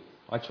thank you.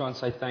 I try and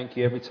say thank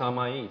you every time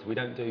I eat. We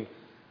don't do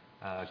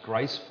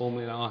grace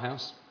formally in our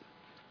house,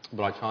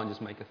 but I try and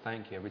just make a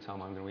thank you every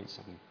time I'm going to eat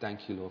something.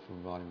 Thank you, Lord, for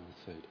providing me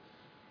with food.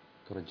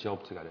 Got a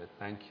job to go to.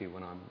 Thank you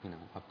when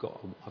I've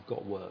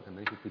got work. And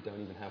many people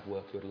don't even have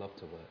work who would love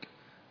to work,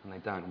 and they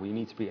don't. We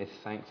need to be a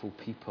thankful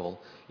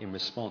people in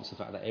response to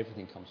the fact that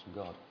everything comes from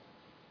God.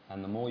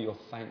 And the more you're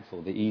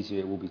thankful, the easier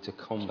it will be to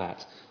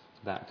combat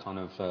that kind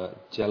of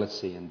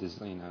jealousy and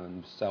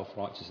and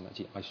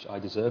self-righteousness. Actually, I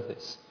deserve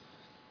this.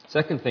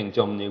 Second thing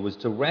John knew was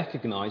to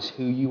recognise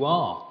who you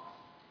are.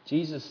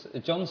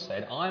 John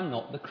said, I am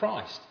not the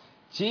Christ.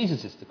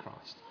 Jesus is the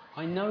Christ.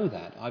 I know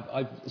that.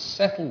 I've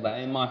settled that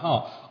in my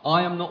heart.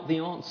 I am not the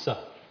answer.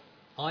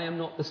 I am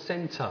not the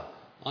centre.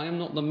 I am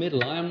not the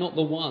middle. I am not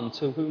the one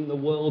to whom the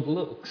world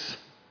looks.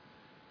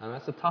 And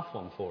that's a tough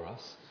one for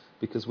us,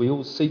 because we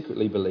all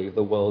secretly believe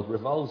the world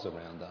revolves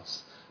around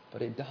us.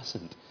 But it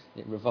doesn't.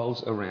 It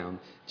revolves around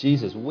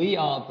Jesus. We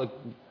are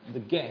the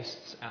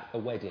guests at the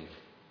wedding.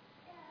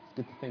 It's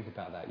good to think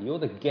about that. You're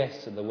the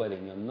guests at the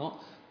wedding. You're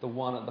not the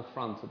one at the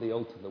front of the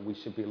altar that we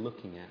should be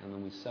looking at and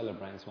then we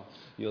celebrate as well.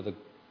 You're the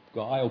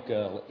guy or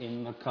girl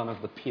in the kind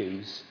of the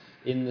pews,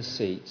 in the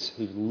seats,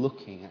 who's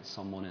looking at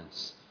someone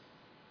else.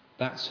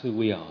 That's who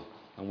we are.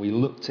 And we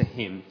look to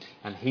Him,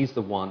 and He's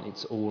the one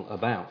it's all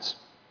about.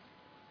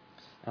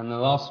 And the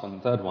last one,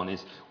 the third one,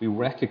 is we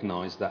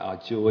recognise that our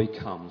joy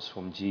comes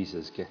from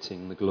Jesus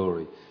getting the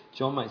glory.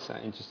 John makes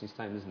that interesting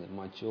statement, doesn't it?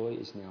 My joy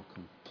is now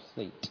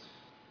complete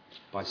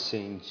by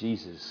seeing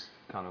Jesus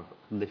kind of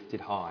lifted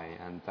high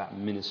and that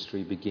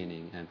ministry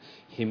beginning and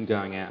Him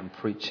going out and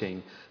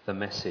preaching the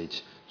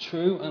message.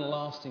 True and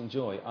lasting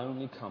joy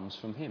only comes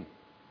from Him.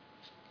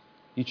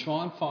 You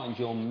try and find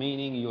your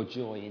meaning, your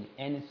joy in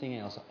anything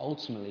else,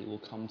 ultimately it will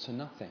come to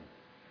nothing.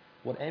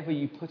 Whatever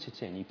you put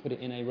it in, you put it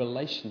in a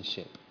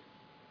relationship.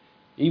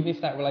 Even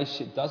if that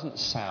relationship doesn't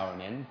sour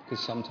and end,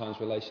 because sometimes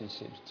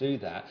relationships do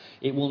that,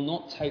 it will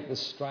not take the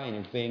strain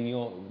of being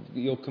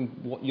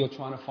what you're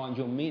trying to find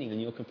your meaning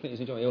and your completeness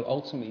and joy. It will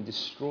ultimately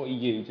destroy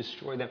you,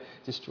 destroy them,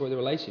 destroy the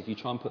relationship if you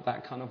try and put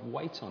that kind of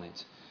weight on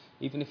it.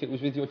 Even if it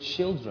was with your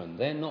children,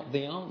 they're not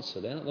the answer.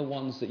 They're not the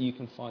ones that you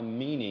can find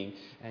meaning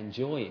and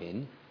joy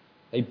in.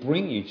 They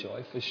bring you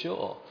joy for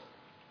sure.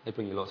 They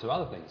bring you lots of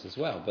other things as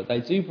well, but they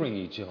do bring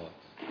you joy.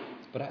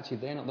 But actually,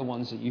 they're not the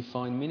ones that you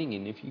find meaning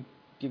in. If you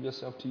give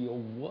yourself to your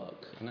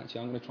work, and actually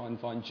I'm going to try and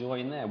find joy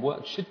in there.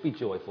 Work should be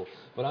joyful,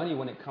 but only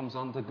when it comes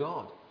under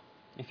God.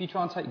 If you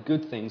try and take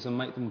good things and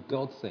make them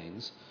God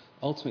things,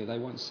 ultimately they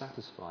won't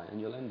satisfy,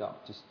 and you'll end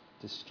up just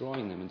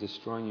destroying them and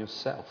destroying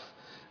yourself.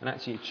 And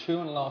actually, true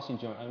and lasting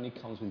joy only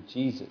comes with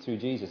Jesus, through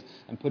Jesus,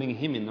 and putting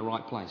Him in the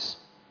right place.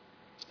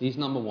 He's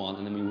number one,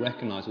 and then we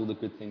recognise all the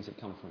good things that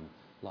come from Him,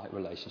 like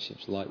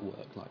relationships, like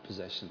work, like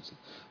possessions,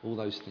 all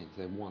those things.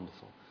 They're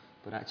wonderful.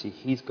 But actually,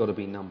 He's got to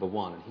be number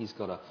one, and He's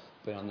got to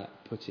be on that,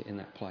 put it in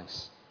that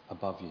place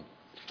above you.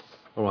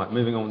 All right,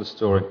 moving on with the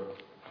story.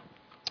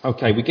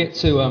 Okay, we get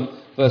to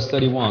verse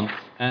 31,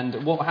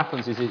 and what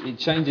happens is it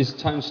changes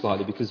tone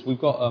slightly, because we've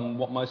got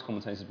what most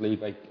commentators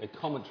believe a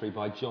commentary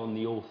by John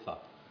the author.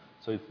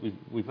 So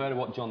we've heard of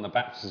what John the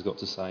Baptist has got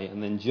to say,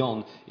 and then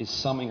John is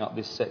summing up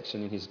this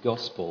section in his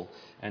gospel,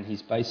 and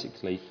he's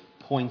basically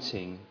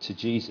pointing to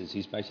Jesus.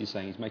 He's basically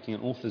saying, he's making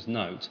an author's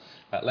note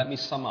that let me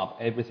sum up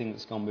everything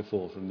that's gone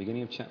before, from the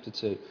beginning of chapter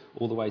 2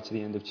 all the way to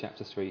the end of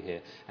chapter 3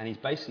 here. And he's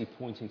basically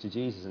pointing to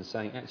Jesus and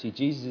saying, actually,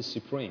 Jesus is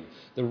supreme.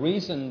 The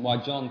reason why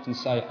John can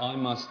say, I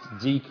must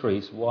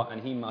decrease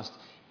and he must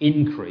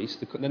increase,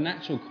 the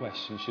natural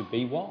question should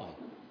be, why?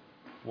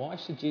 Why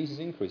should Jesus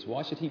increase?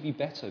 Why should he be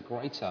better,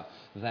 greater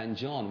than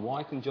John?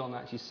 Why can John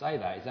actually say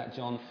that? Is that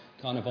John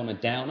kind of on a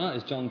downer?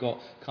 Has John got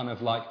kind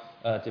of like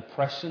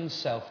depression,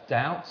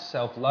 self-doubt,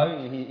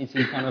 self-loathing? Has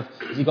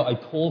he got a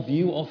poor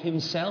view of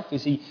himself?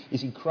 Is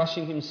he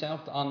crushing himself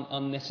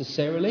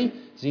unnecessarily?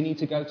 Does he need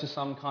to go to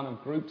some kind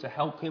of group to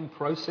help him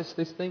process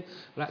this thing?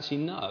 But actually,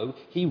 no.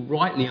 He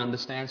rightly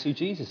understands who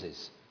Jesus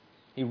is.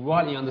 He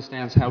rightly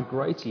understands how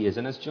great he is.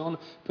 And as John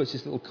puts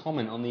this little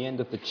comment on the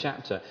end of the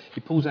chapter, he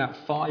pulls out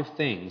 5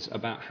 things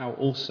about how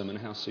awesome and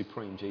how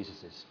supreme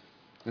Jesus is.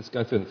 Let's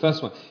go through them. The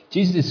first one,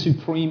 Jesus is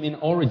supreme in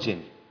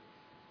origin.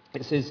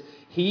 It says,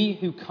 he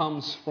who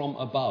comes from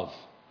above.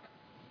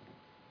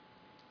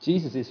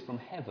 Jesus is from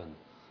heaven.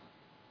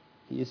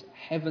 He is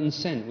heaven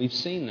sent. We've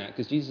seen that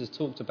because Jesus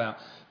talked about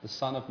the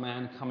Son of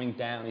Man coming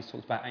down. He's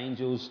talked about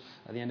angels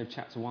at the end of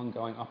chapter 1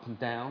 going up and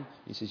down.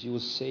 He says, you will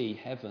see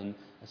heaven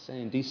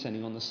ascending,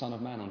 descending on the Son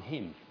of Man, on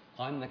him.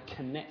 I'm the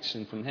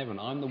connection from heaven.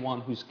 I'm the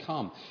one who's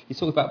come. He's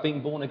talked about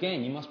being born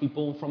again. You must be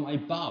born from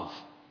above.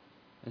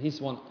 And he's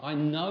the one, I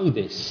know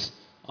this.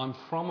 I'm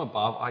from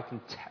above. I can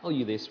tell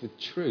you this with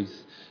truth,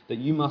 that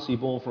you must be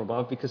born from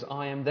above because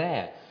I am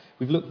there.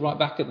 We've looked right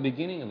back at the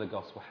beginning of the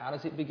gospel. How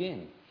does it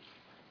begin?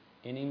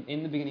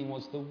 In the beginning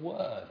was the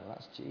Word. Well,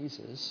 that's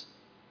Jesus.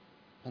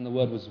 And the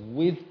Word was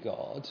with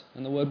God.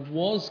 And the Word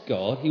was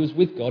God. He was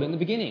with God in the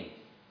beginning.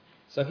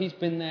 So he's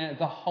been there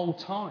the whole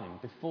time.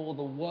 Before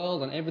the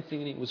world and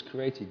everything in it was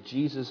created,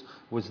 Jesus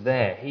was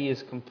there. He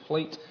is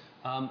complete.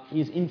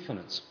 He is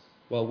infinite.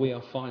 Well, we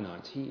are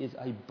finite. He is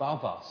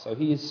above us. So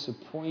he is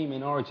supreme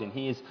in origin.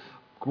 He is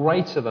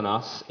greater than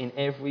us in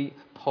every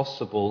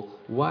possible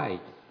way.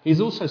 He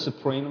is also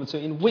supreme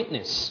in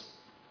witness.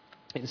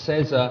 It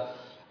says,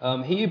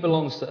 he who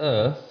belongs to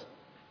earth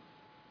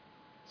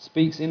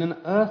speaks in an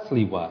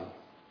earthly way.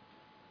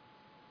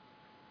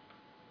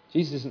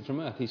 Jesus isn't from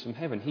earth, he's from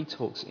heaven. He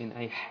talks in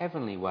a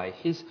heavenly way.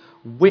 His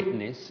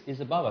witness is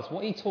above us.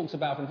 What he talks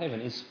about from heaven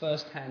is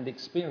first-hand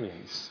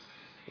experience.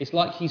 It's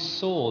like he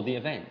saw the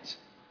event.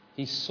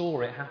 He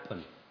saw it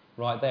happen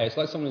right there. It's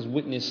like someone who's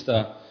witnessed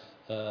a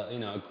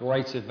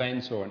great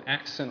event or an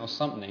accident or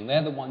something.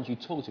 They're the ones you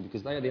talk to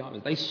because they are the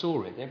eyewitnesses. They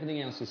saw it.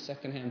 Everything else is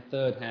second-hand,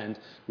 third-hand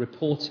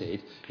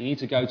reported. You need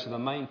to go to the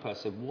main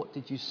person. What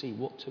did you see?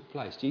 What took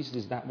place? Jesus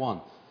is that one.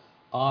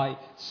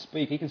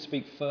 He can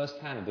speak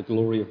first-hand of the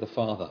glory of the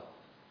Father.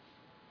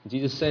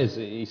 Jesus says,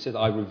 he said,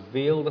 I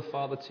reveal the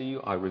Father to you.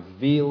 I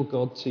reveal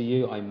God to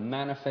you. I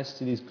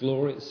manifested his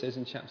glory. It says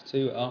in chapter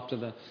 2, after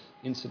the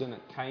incident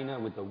at Cana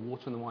with the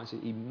water and the wine,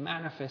 he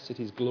manifested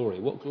his glory.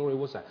 What glory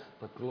was that?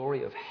 The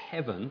glory of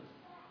heaven,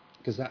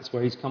 because that's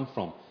where he's come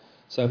from.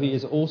 So he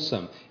is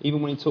awesome.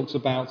 Even when he talks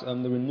about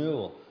the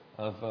renewal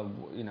of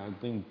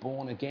being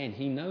born again,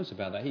 he knows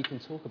about that. He can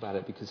talk about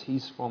it because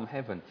he's from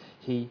heaven.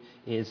 He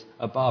is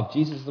above.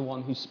 Jesus is the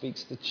one who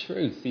speaks the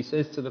truth. He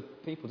says to the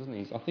people, doesn't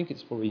he? I think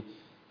it's probably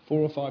 4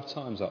 or 5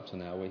 times up to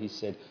now where he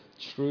said,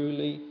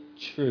 truly,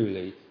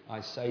 truly, I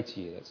say to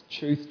you. That's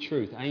truth,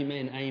 truth.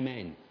 Amen,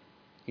 amen.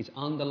 He's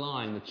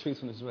underlying the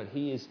truthfulness of the word.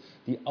 He is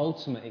the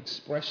ultimate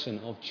expression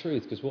of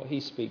truth because what he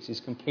speaks is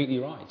completely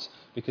right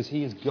because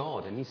he is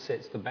God and he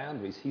sets the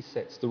boundaries. He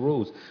sets the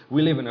rules.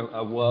 We live in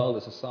a world,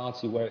 a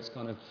society where it's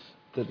kind of,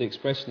 that the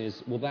expression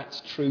is, well,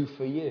 that's true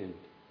for you.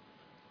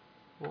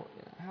 Well,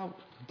 how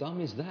dumb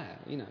is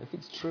that? If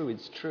it's true,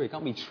 it's true. It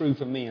can't be true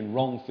for me and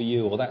wrong for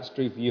you, or that's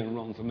true for you and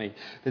wrong for me.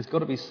 There's got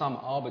to be some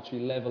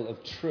arbitrary level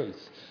of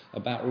truth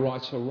about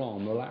right or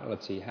wrong,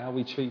 morality, how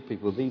we treat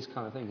people, these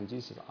kind of things. And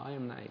Jesus says, I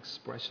am that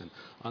expression.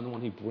 I'm the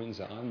one who brings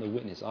that. I'm the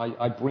witness.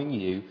 I bring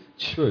you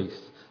truth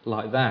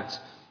like that.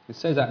 It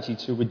says actually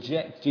to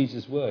reject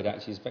Jesus' word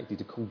actually is effectively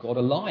to call God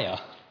a liar.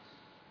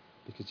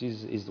 Because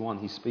Jesus is the one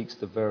who speaks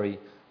the very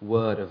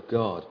word of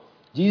God.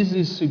 Jesus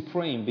is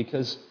supreme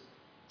because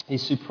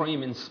he's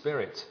supreme in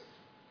spirit.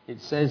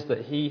 It says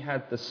that he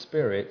had the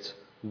Spirit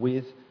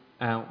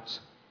without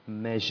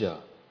measure.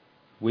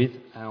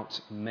 Without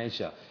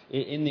measure.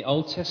 In the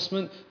Old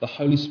Testament, the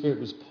Holy Spirit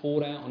was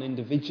poured out on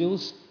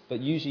individuals, but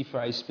usually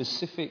for a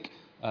specific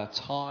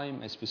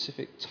time, a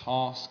specific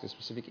task, a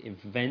specific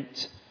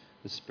event.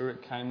 The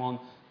Spirit came on,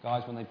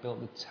 guys, when they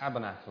built the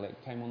tabernacle. It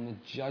came on the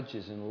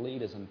judges and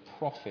leaders and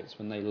prophets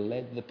when they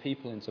led the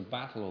people into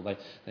battle, or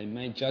they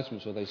made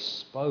judgments, or they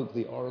spoke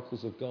the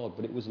oracles of God.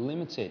 But it was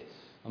limited.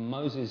 And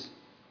Moses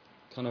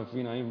kind of,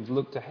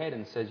 looked ahead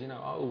and said,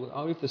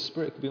 if the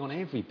Spirit could be on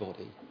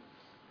everybody.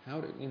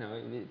 But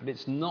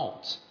it's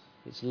not.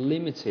 It's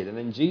limited. And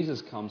then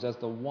Jesus comes as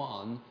the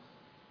one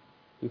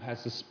who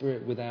has the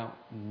Spirit without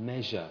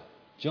measure.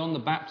 John the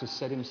Baptist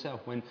said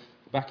himself, when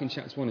Back in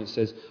chapter 1 it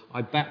says,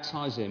 I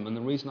baptized him, and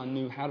the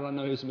reason how did I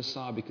know he was the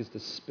Messiah? Because the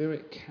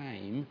Spirit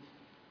came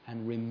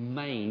and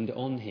remained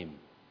on him.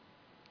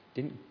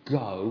 Didn't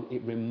go,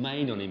 it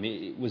remained on him.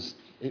 It was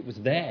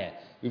there.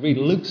 We read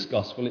Luke's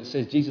gospel, it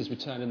says Jesus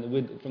returned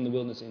from the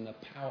wilderness in the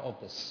power of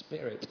the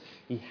Spirit.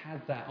 He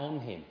had that on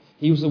him.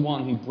 He was the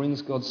one who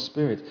brings God's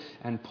Spirit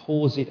and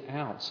pours it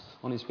out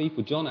on his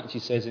people. John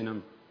actually says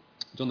John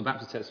the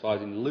Baptist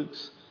testifies in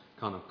Luke's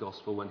kind of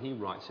gospel, when he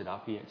writes it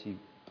up, he actually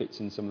puts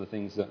in some of the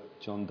things that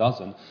John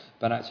doesn't.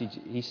 But actually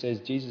he says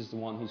Jesus is the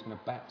one who's going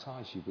to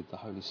baptize you with the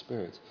Holy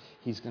Spirit.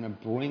 He's going to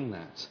bring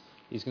that.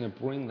 He's going to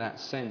bring that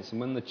sense. And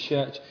when the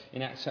church,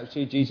 in Acts chapter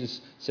 2, Jesus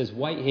says,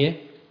 wait here,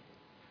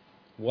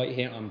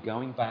 I'm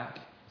going back.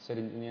 He said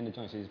in the end of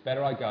John, he says, it's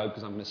better I go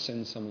because I'm going to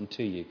send someone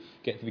to you.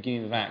 Get to the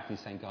beginning of Acts, and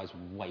he's saying, guys,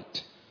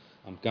 wait.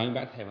 I'm going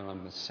back to heaven, and I'm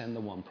going to send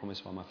the one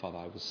promised by my Father.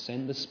 I will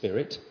send the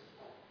Spirit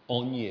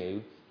on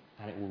you,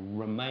 and it will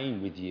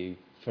remain with you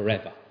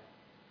forever.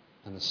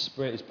 And the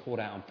Spirit is poured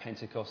out on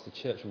Pentecost. The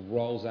church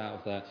rolls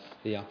out of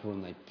the upper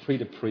room.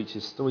 Peter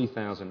preaches,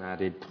 3,000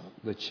 added.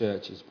 The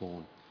church is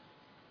born.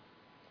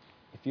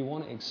 If you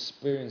want to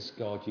experience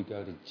God, you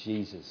go to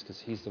Jesus, because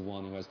he's the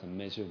one who has the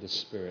measure of the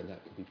Spirit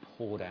that can be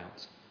poured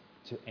out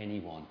to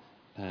anyone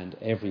and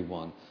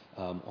everyone.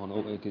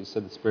 It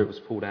said the Spirit was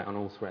poured out on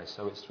all flesh.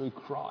 So it's through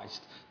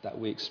Christ that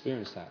we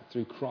experience that.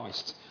 Through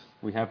Christ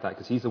we have that,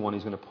 because he's the one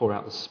who's going to pour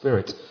out the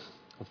Spirit.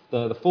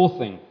 The fourth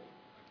thing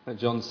that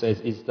John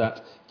says is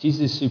that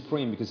Jesus is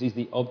supreme because he's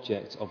the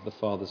object of the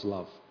Father's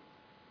love.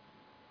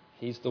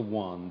 He's the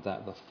one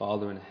that the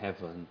Father in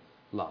heaven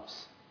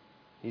loves.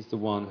 He's the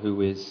one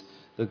who is...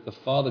 The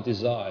Father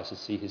desires to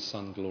see his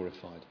Son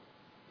glorified.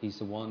 He's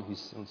the one who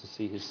wants to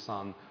see his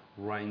Son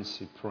reign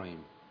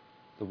supreme.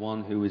 The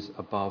one who is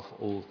above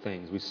all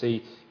things. We see,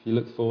 if you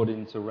look forward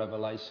into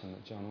Revelation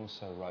that John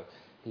also wrote,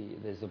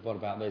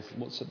 there's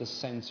what's at the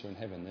centre in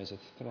heaven. There's a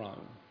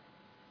throne.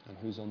 And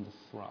who's on the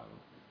throne?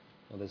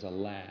 Well, there's a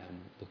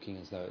lamb looking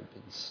as though it had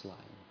been slain.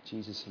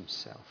 Jesus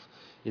himself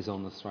is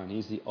on the throne.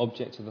 He's the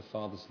object of the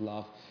Father's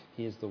love.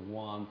 He is the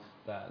one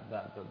that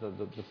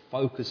the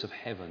focus of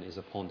heaven is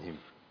upon him.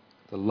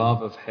 The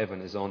love of heaven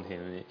is on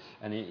him.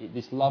 And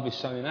this love is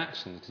shown in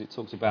action, because it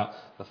talks about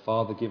the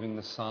Father giving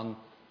the Son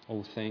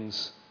all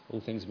things. All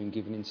things have been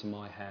given into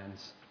my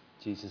hands,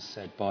 Jesus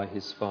said, by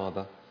his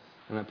Father.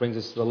 And that brings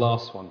us to the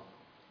last one.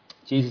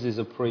 Jesus is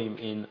supreme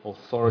in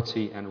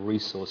authority and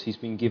resource. He's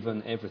been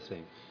given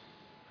everything.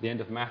 At the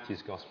end of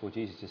Matthew's Gospel,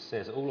 Jesus just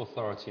says, all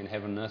authority in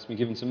heaven and earth has been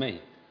given to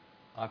me.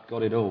 I've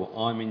got it all.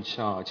 I'm in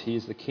charge. He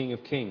is the King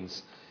of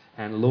kings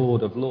and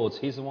Lord of lords.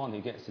 He's the one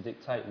who gets to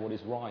dictate what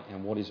is right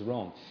and what is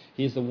wrong.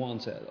 He is the one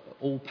that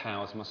all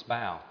powers must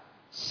bow.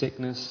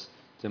 Sickness,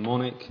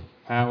 demonic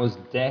powers,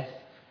 death,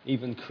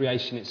 even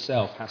creation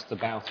itself has to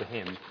bow to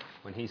him.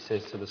 When he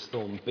says to the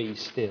storm, be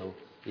still,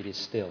 it is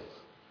still.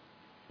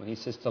 When he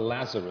says to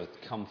Lazarus,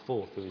 come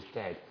forth, who is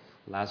dead,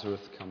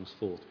 Lazarus comes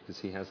forth because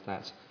he has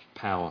that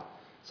power.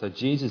 So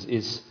Jesus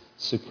is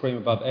supreme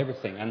above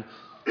everything. And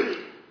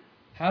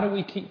how do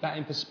we keep that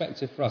in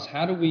perspective for us?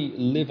 How do we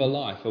live a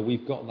life where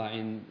we've got that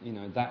in,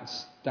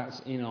 that's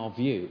in our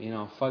view, in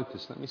our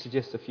focus? Let me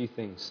suggest a few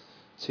things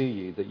to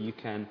you that you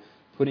can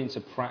put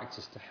into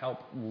practice to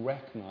help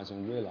recognise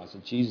and realise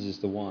that Jesus is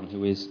the one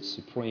who is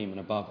supreme and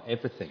above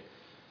everything.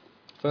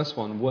 First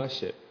one,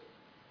 worship.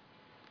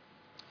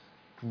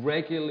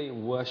 Regularly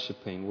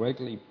worshipping,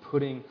 regularly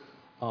putting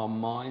our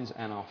minds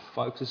and our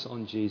focus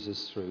on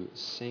Jesus through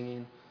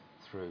singing,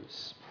 through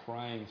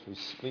praying, through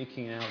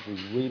speaking out, through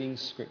reading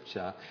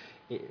scripture.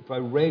 By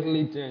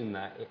regularly doing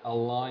that, it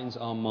aligns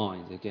our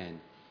mind again.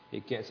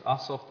 It gets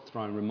us off the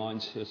throne,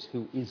 reminds us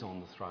who is on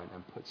the throne,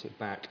 and puts it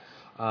back.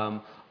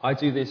 I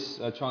do this,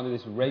 try and do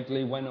this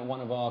regularly. When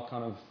one of our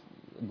kind of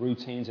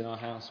routines in our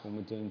house when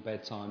we're doing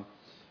bedtime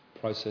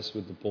process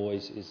with the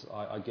boys is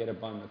I get a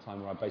moment of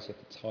time where I basically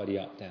have to tidy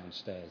up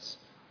downstairs,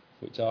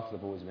 which after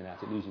the boys have been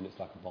out, it usually looks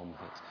like a bomb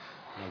hit.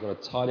 And I've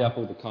got to tidy up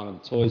all the kind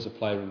of toys, the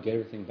playroom, get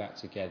everything back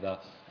together.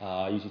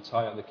 I usually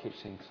tidy up the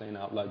kitchen, clean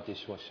up, load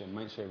dishwasher,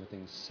 make sure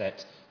everything's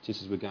set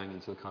just as we're going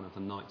into kind of the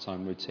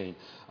nighttime routine.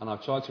 And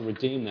I've tried to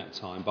redeem that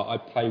time, but I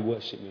play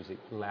worship music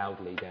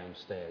loudly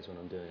downstairs when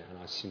I'm doing it, and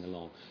I sing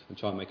along and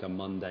try and make a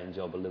mundane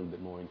job a little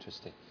bit more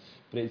interesting.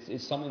 But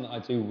it's something that I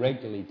do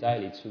regularly,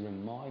 daily, to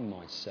remind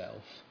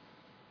myself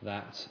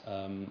that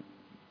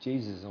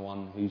Jesus is the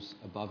one who's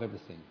above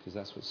everything, because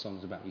that's what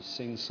songs are about. You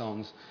sing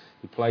songs,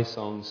 you play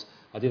songs.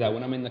 I do that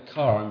when I'm in the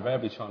car. I'm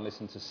invariably trying to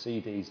listen to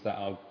CDs that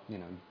are,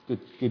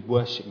 good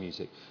worship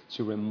music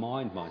to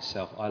remind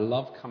myself. I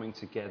love coming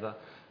together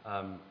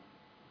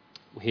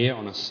here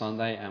on a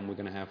Sunday, and we're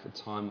going to have a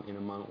time in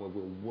a moment where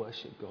we'll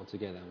worship God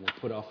together and we'll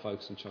put our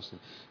focus and trust in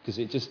Him,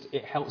 because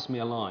it helps me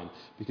align.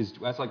 Because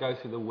as I go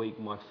through the week,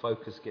 my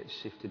focus gets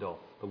shifted off.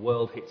 The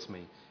world hits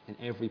me in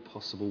every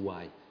possible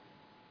way.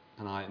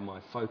 And my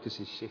focus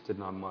is shifted,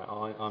 and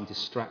I'm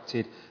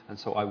distracted, and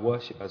so I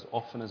worship as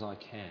often as I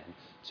can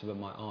to put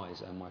my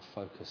eyes and my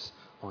focus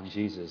on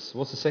Jesus.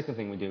 What's the second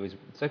thing we do? The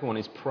second one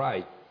is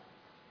pray.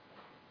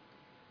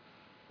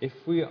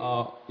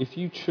 if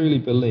you truly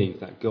believe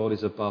that God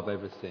is above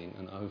everything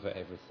and over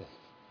everything,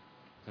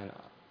 and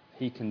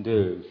He can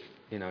do,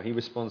 He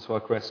responds to our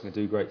requests and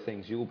can do great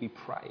things, you will be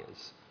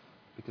prayers.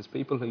 Because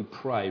people who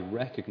pray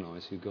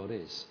recognise who God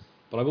is.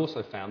 But I've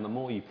also found the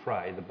more you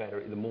pray,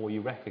 the more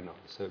you recognise.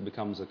 So it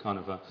becomes a kind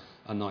of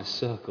a nice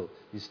circle.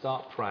 You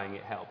start praying,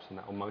 it helps, and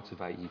that will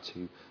motivate you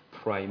to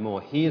pray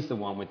more. He is the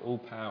one with all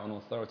power and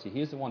authority.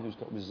 He is the one who's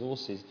got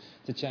resources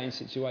to change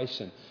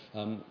situation.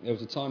 There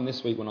was a time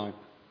this week when I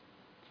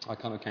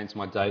kind of came to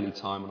my daily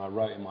time and I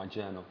wrote in my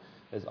journal,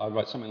 I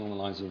wrote something along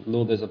the lines of,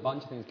 Lord, there's a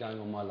bunch of things going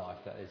on in my life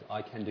that is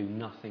I can do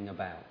nothing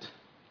about.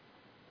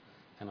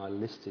 And I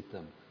listed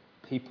them.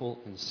 People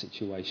and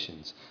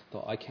situations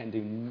that I can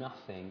do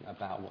nothing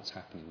about what's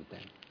happening with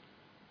them,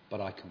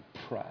 but I can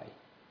pray.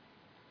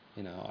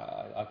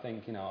 I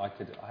think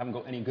I haven't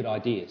got any good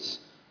ideas.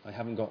 I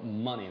haven't got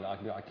money that I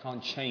can do. I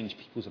can't change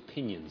people's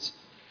opinions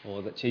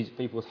or that change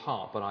people's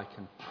heart, but I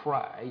can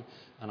pray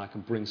and I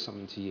can bring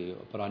something to you.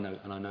 But I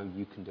know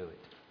you can do it.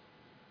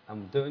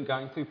 And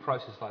going through a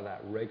process like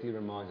that regularly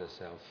reminds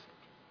ourselves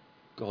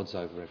God's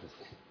over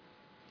everything.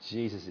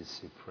 Jesus is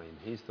supreme.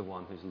 He's the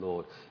one who's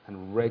Lord.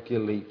 And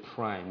regularly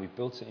praying. We've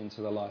built it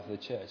into the life of the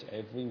church.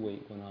 Every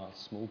week when our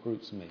small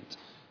groups meet,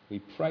 we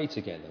pray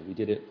together. We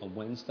did it on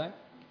Wednesday.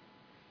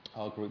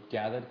 Our group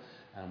gathered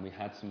and we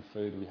had some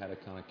food. We had a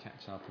kind of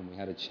catch up and we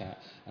had a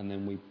chat. And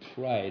then we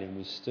prayed and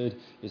we stood.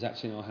 It was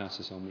actually in our house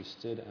this one. We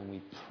stood and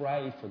we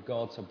prayed for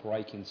God to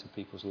break into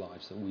people's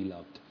lives that we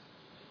loved.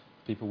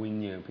 People we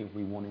knew, people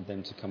we wanted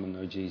them to come and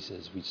know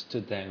Jesus. We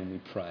stood there and we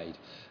prayed.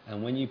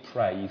 And when you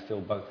pray, you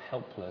feel both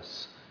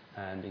helpless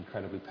and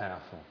incredibly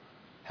powerful.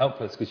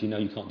 Helpless because you know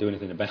you can't do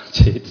anything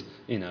about it.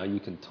 You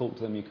can talk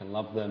to them, you can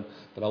love them,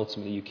 but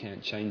ultimately you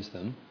can't change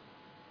them.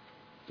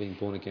 Being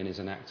born again is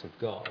an act of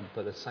God,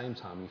 but at the same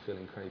time you feel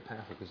incredibly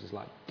powerful because it's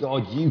like,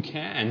 God, you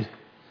can.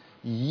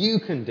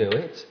 You can do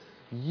it.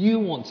 You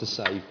want to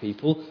save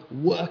people.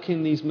 Work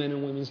in these men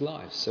and women's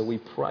lives. So we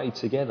pray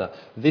together.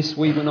 This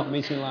week we're not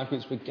meeting in life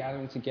groups, we're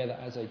gathering together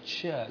as a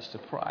church to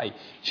pray.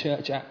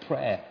 Church at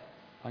prayer.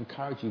 I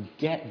encourage you,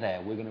 get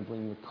there. We're going to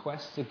bring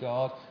requests to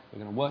God. We're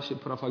going to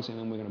worship, put our focus in,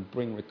 and we're going to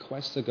bring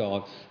requests to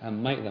God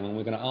and make them. And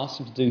we're going to ask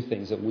Him to do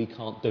things that we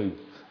can't do.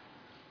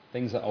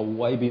 Things that are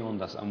way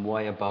beyond us and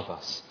way above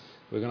us.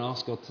 We're going to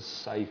ask God to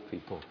save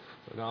people.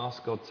 We're going to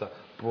ask God to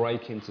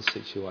break into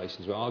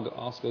situations. We're going to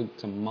ask God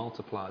to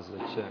multiply us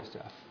as a church,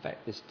 to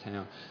affect this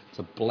town,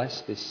 to bless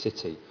this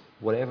city,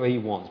 whatever He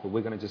wants. But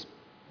we're going to just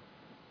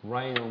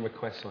rain on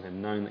requests on Him,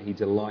 knowing that He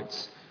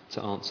delights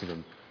to answer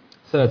them.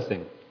 Third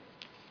thing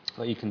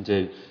that you can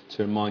do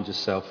to remind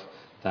yourself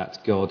that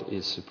God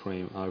is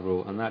supreme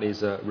overall, and that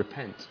is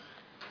repent.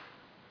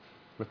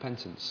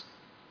 Repentance.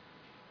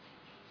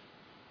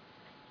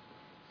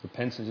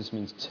 Repentance just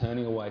means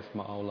turning away from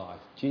our old life.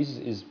 Jesus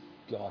is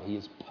God. He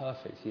is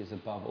perfect. He is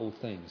above all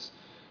things.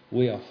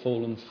 We are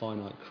fallen,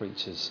 finite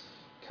creatures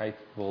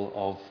capable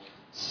of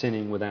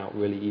sinning without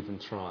really even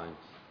trying.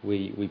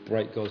 We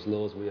break God's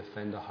laws. We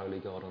offend a holy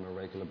God on a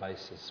regular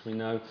basis. We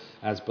know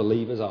as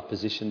believers our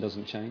position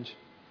doesn't change.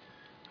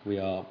 We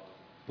are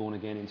born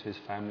again into His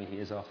family. He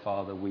is our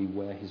Father. We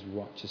wear His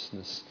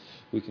righteousness.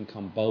 We can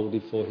come boldly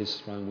before His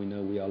throne. We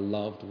know we are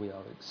loved. We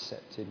are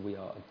accepted. We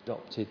are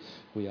adopted.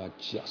 We are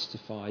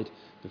justified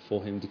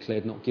before Him,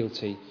 declared not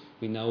guilty.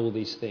 We know all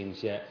these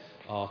things, yet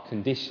our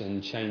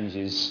condition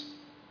changes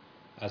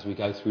as we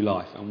go through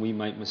life. And we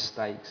make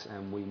mistakes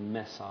and we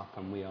mess up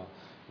and we are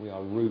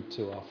rude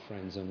to our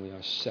friends and we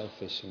are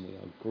selfish and we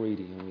are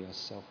greedy and we are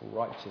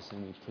self-righteous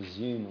and we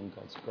presume on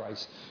God's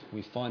grace.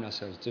 We find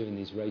ourselves doing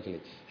these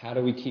regularly. How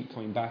do we keep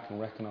coming back and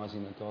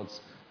recognising that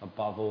God's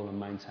above all and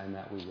maintain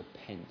that? We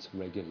repent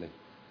regularly.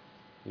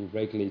 We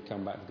regularly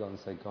come back to God and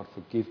say, God,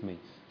 forgive me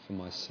for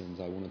my sins.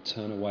 I want to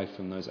turn away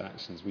from those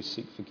actions. We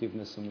seek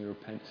forgiveness and we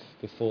repent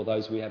before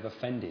those we have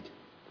offended.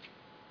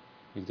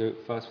 We do it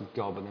first with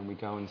God, but then we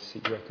go and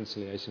seek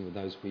reconciliation with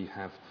those we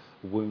have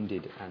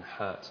wounded and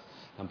hurt.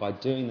 And by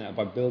doing that,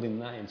 by building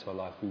that into our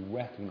life, we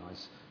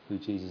recognise who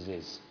Jesus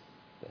is,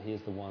 that He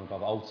is the one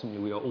above. Ultimately,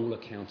 we are all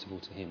accountable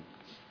to Him.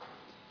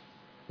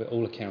 We're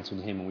all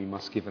accountable to Him, and we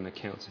must give an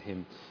account to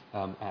Him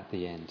at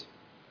the end.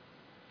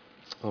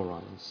 All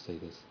right, let's see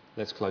this.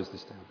 Let's close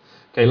this down.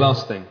 Okay,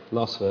 last thing,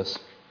 last verse,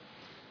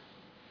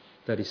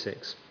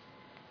 36.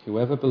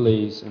 Whoever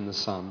believes in the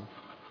Son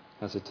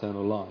has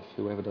eternal life.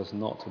 Whoever does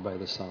not obey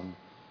the Son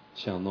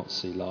shall not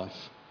see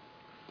life,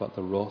 but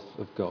the wrath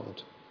of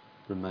God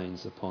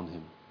remains upon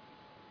him.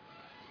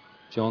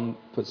 John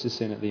puts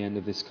this in at the end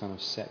of this kind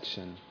of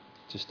section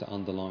just to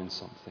underline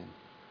something.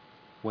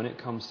 When it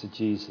comes to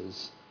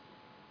Jesus,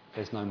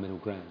 there's no middle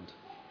ground.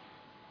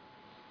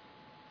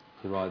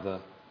 You're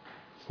either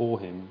for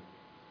Him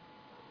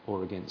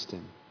or against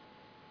Him.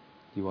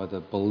 You either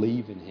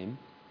believe in Him,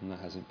 and that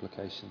has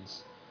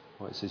implications,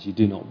 or it says you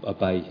do not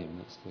obey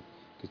Him.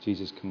 Because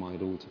Jesus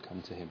commanded all to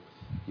come to Him.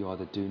 You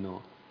either do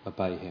not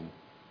obey Him.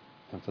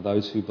 And for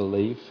those who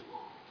believe,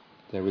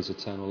 there is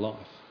eternal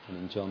life.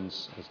 And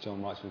as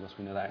John writes with us,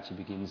 we know that actually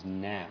begins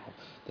now.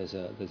 There's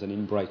an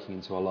inbreaking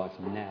into our life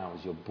now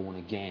as you're born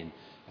again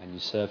and you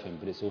serve him,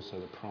 but it's also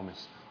the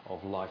promise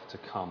of life to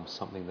come,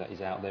 something that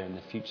is out there in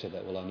the future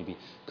that will only be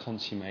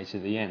consummated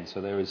at the end.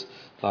 So there is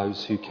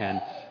those who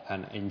can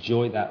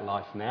enjoy that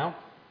life now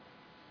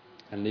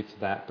and live for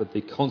that, but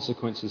the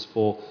consequences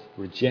for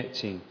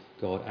rejecting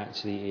God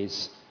actually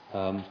is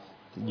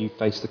you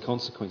face the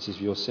consequences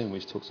of your sin,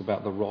 which talks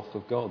about the wrath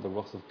of God. The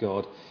wrath of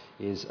God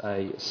is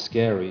a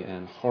scary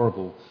and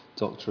horrible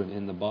doctrine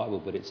in the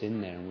Bible, but it's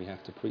in there and we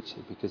have to preach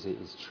it because it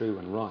is true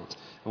and right.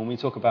 And when we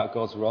talk about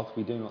God's wrath,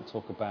 we do not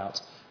talk about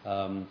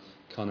kind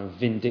of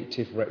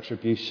vindictive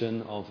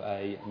retribution of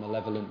a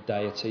malevolent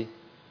deity.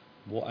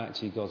 What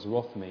actually God's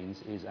wrath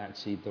means is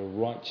actually the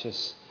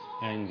righteous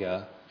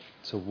anger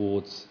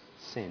towards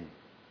sin,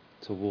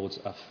 towards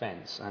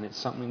offence, and it's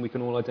something we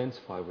can all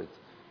identify with.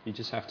 You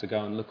just have to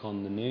go and look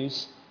on the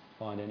news,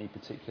 find any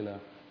particular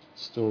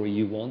story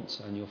you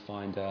want, and you'll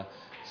find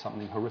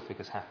something horrific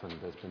has happened.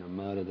 There's been a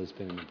murder, there's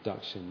been an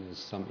abduction, there's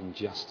some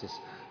injustice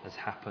has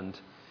happened,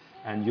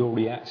 and your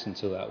reaction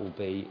to that will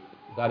be,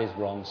 that is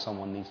wrong,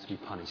 someone needs to be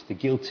punished. The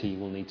guilty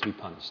will need to be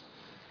punished.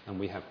 And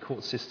we have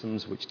court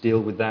systems which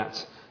deal with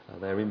that.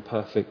 They're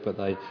imperfect, but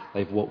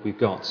they've what we've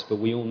got. But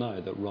we all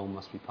know that wrong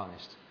must be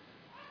punished.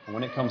 And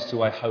when it comes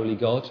to a holy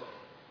God,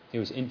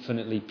 who is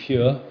infinitely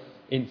pure,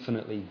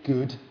 infinitely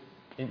good,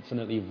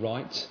 infinitely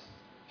right.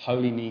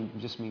 Holy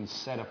just means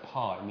set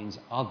apart. It means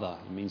other.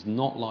 It means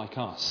not like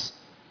us.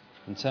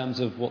 In terms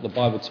of what the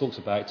Bible talks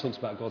about, it talks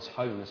about God's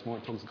holiness more.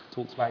 It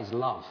talks about his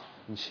love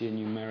in sheer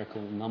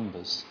numerical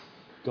numbers.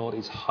 God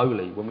is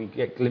holy. When we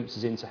get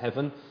glimpses into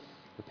heaven,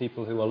 the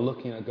people who are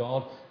looking at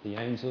God, the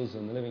angels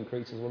and the living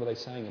creatures, what are they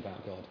saying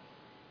about God?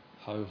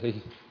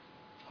 Holy,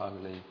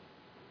 holy,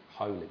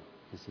 holy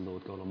is the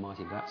Lord God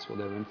Almighty. That's what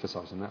they're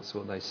emphasising. That's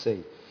what they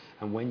see.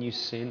 And when you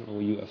sin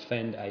or you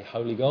offend a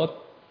holy God,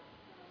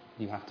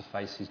 you have to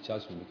face his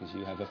judgment because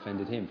you have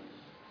offended him.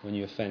 When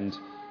you offend,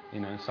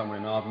 somewhere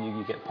in Arden,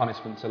 you get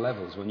punishment to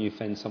levels. When you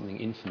offend something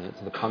infinite,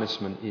 the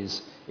punishment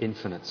is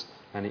infinite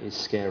and it is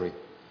scary.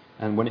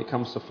 And when it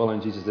comes to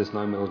following Jesus, there's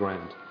no middle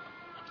ground.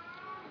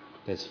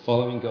 There's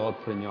following God,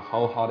 putting your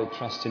wholehearted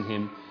trust in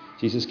him.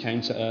 Jesus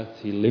came to earth.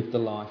 He lived the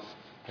life,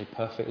 a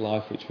perfect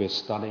life, which we're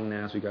studying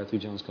now as we go through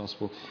John's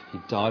Gospel. He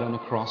died on a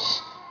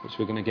cross, which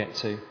we're going to get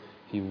to.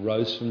 He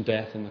rose from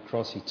death on the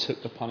cross. He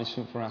took the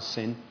punishment for our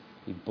sin.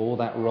 He bore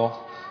that wrath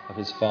of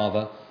his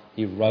Father.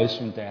 He rose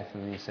from death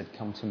and then he said,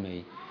 come to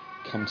me,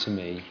 come to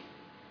me,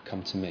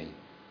 come to me.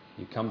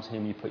 You come to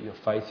him, you put your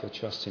faith, your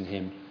trust in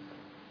him,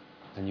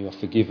 and you are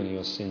forgiven of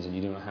your sins and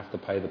you do not have to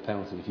pay the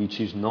penalty. If you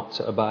choose not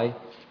to obey,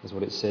 is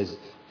what it says,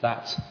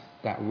 that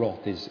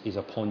wrath is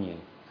upon you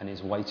and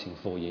is waiting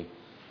for you.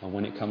 And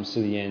when it comes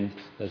to the end,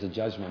 there's a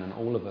judgment and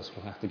all of us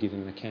will have to give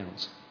him an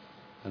account.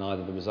 And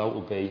either the result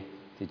will be,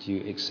 did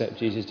you accept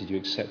Jesus? Did you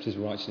accept his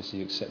righteousness? Did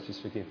you accept his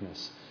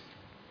forgiveness?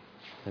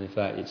 And if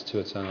that, it's to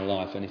eternal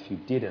life. And if you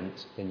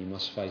didn't, then you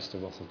must face the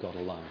wrath of God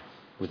alone,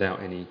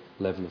 without any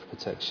level of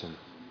protection,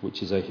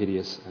 which is a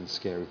hideous and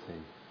scary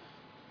thing.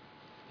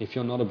 If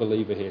you're not a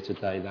believer here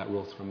today, that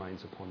wrath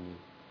remains upon you.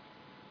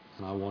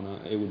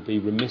 And it would be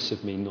remiss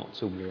of me not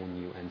to warn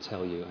you and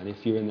tell you. And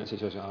if you're in that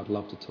situation, I'd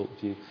love to talk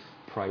to you,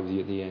 pray with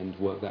you at the end,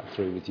 work that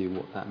through with you,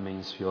 what that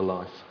means for your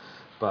life.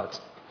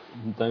 But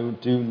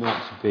do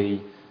not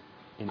be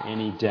in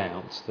any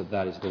doubt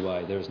that is the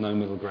way. There is no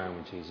middle ground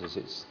with Jesus.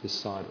 It's this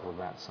side or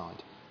that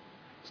side.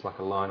 It's like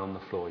a line on the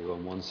floor. You're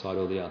on one side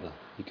or the other.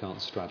 You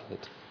can't straddle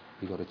it.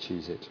 You've got to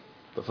choose it.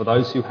 But for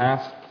those who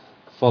have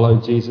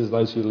followed Jesus,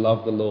 those who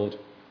love the Lord,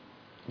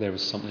 there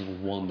is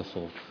something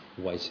wonderful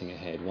waiting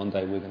ahead. One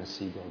day we're going to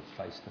see God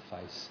face to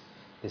face.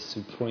 This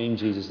supreme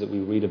Jesus that we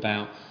read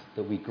about,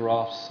 that we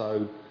grasp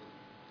so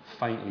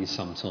faintly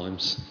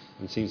sometimes,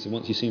 and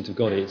once you seem to have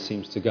got it, it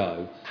seems to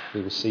go.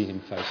 We will see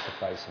him face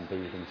to face and be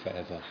with him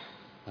forever.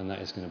 And that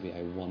is going to be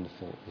a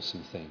wonderful,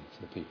 awesome thing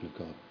for the people of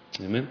God.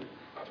 Amen?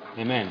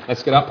 Amen.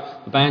 Let's get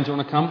up. The band, do you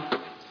want to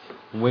come?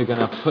 And we're going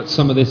to put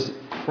some of this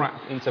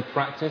into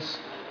practice.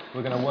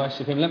 We're going to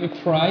worship him. Let me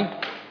pray.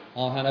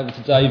 I'll hand over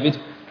to David,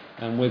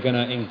 and we're going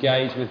to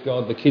engage with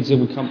God. The kids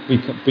will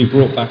be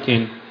brought back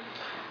in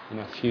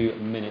a few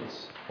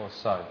minutes or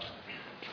so.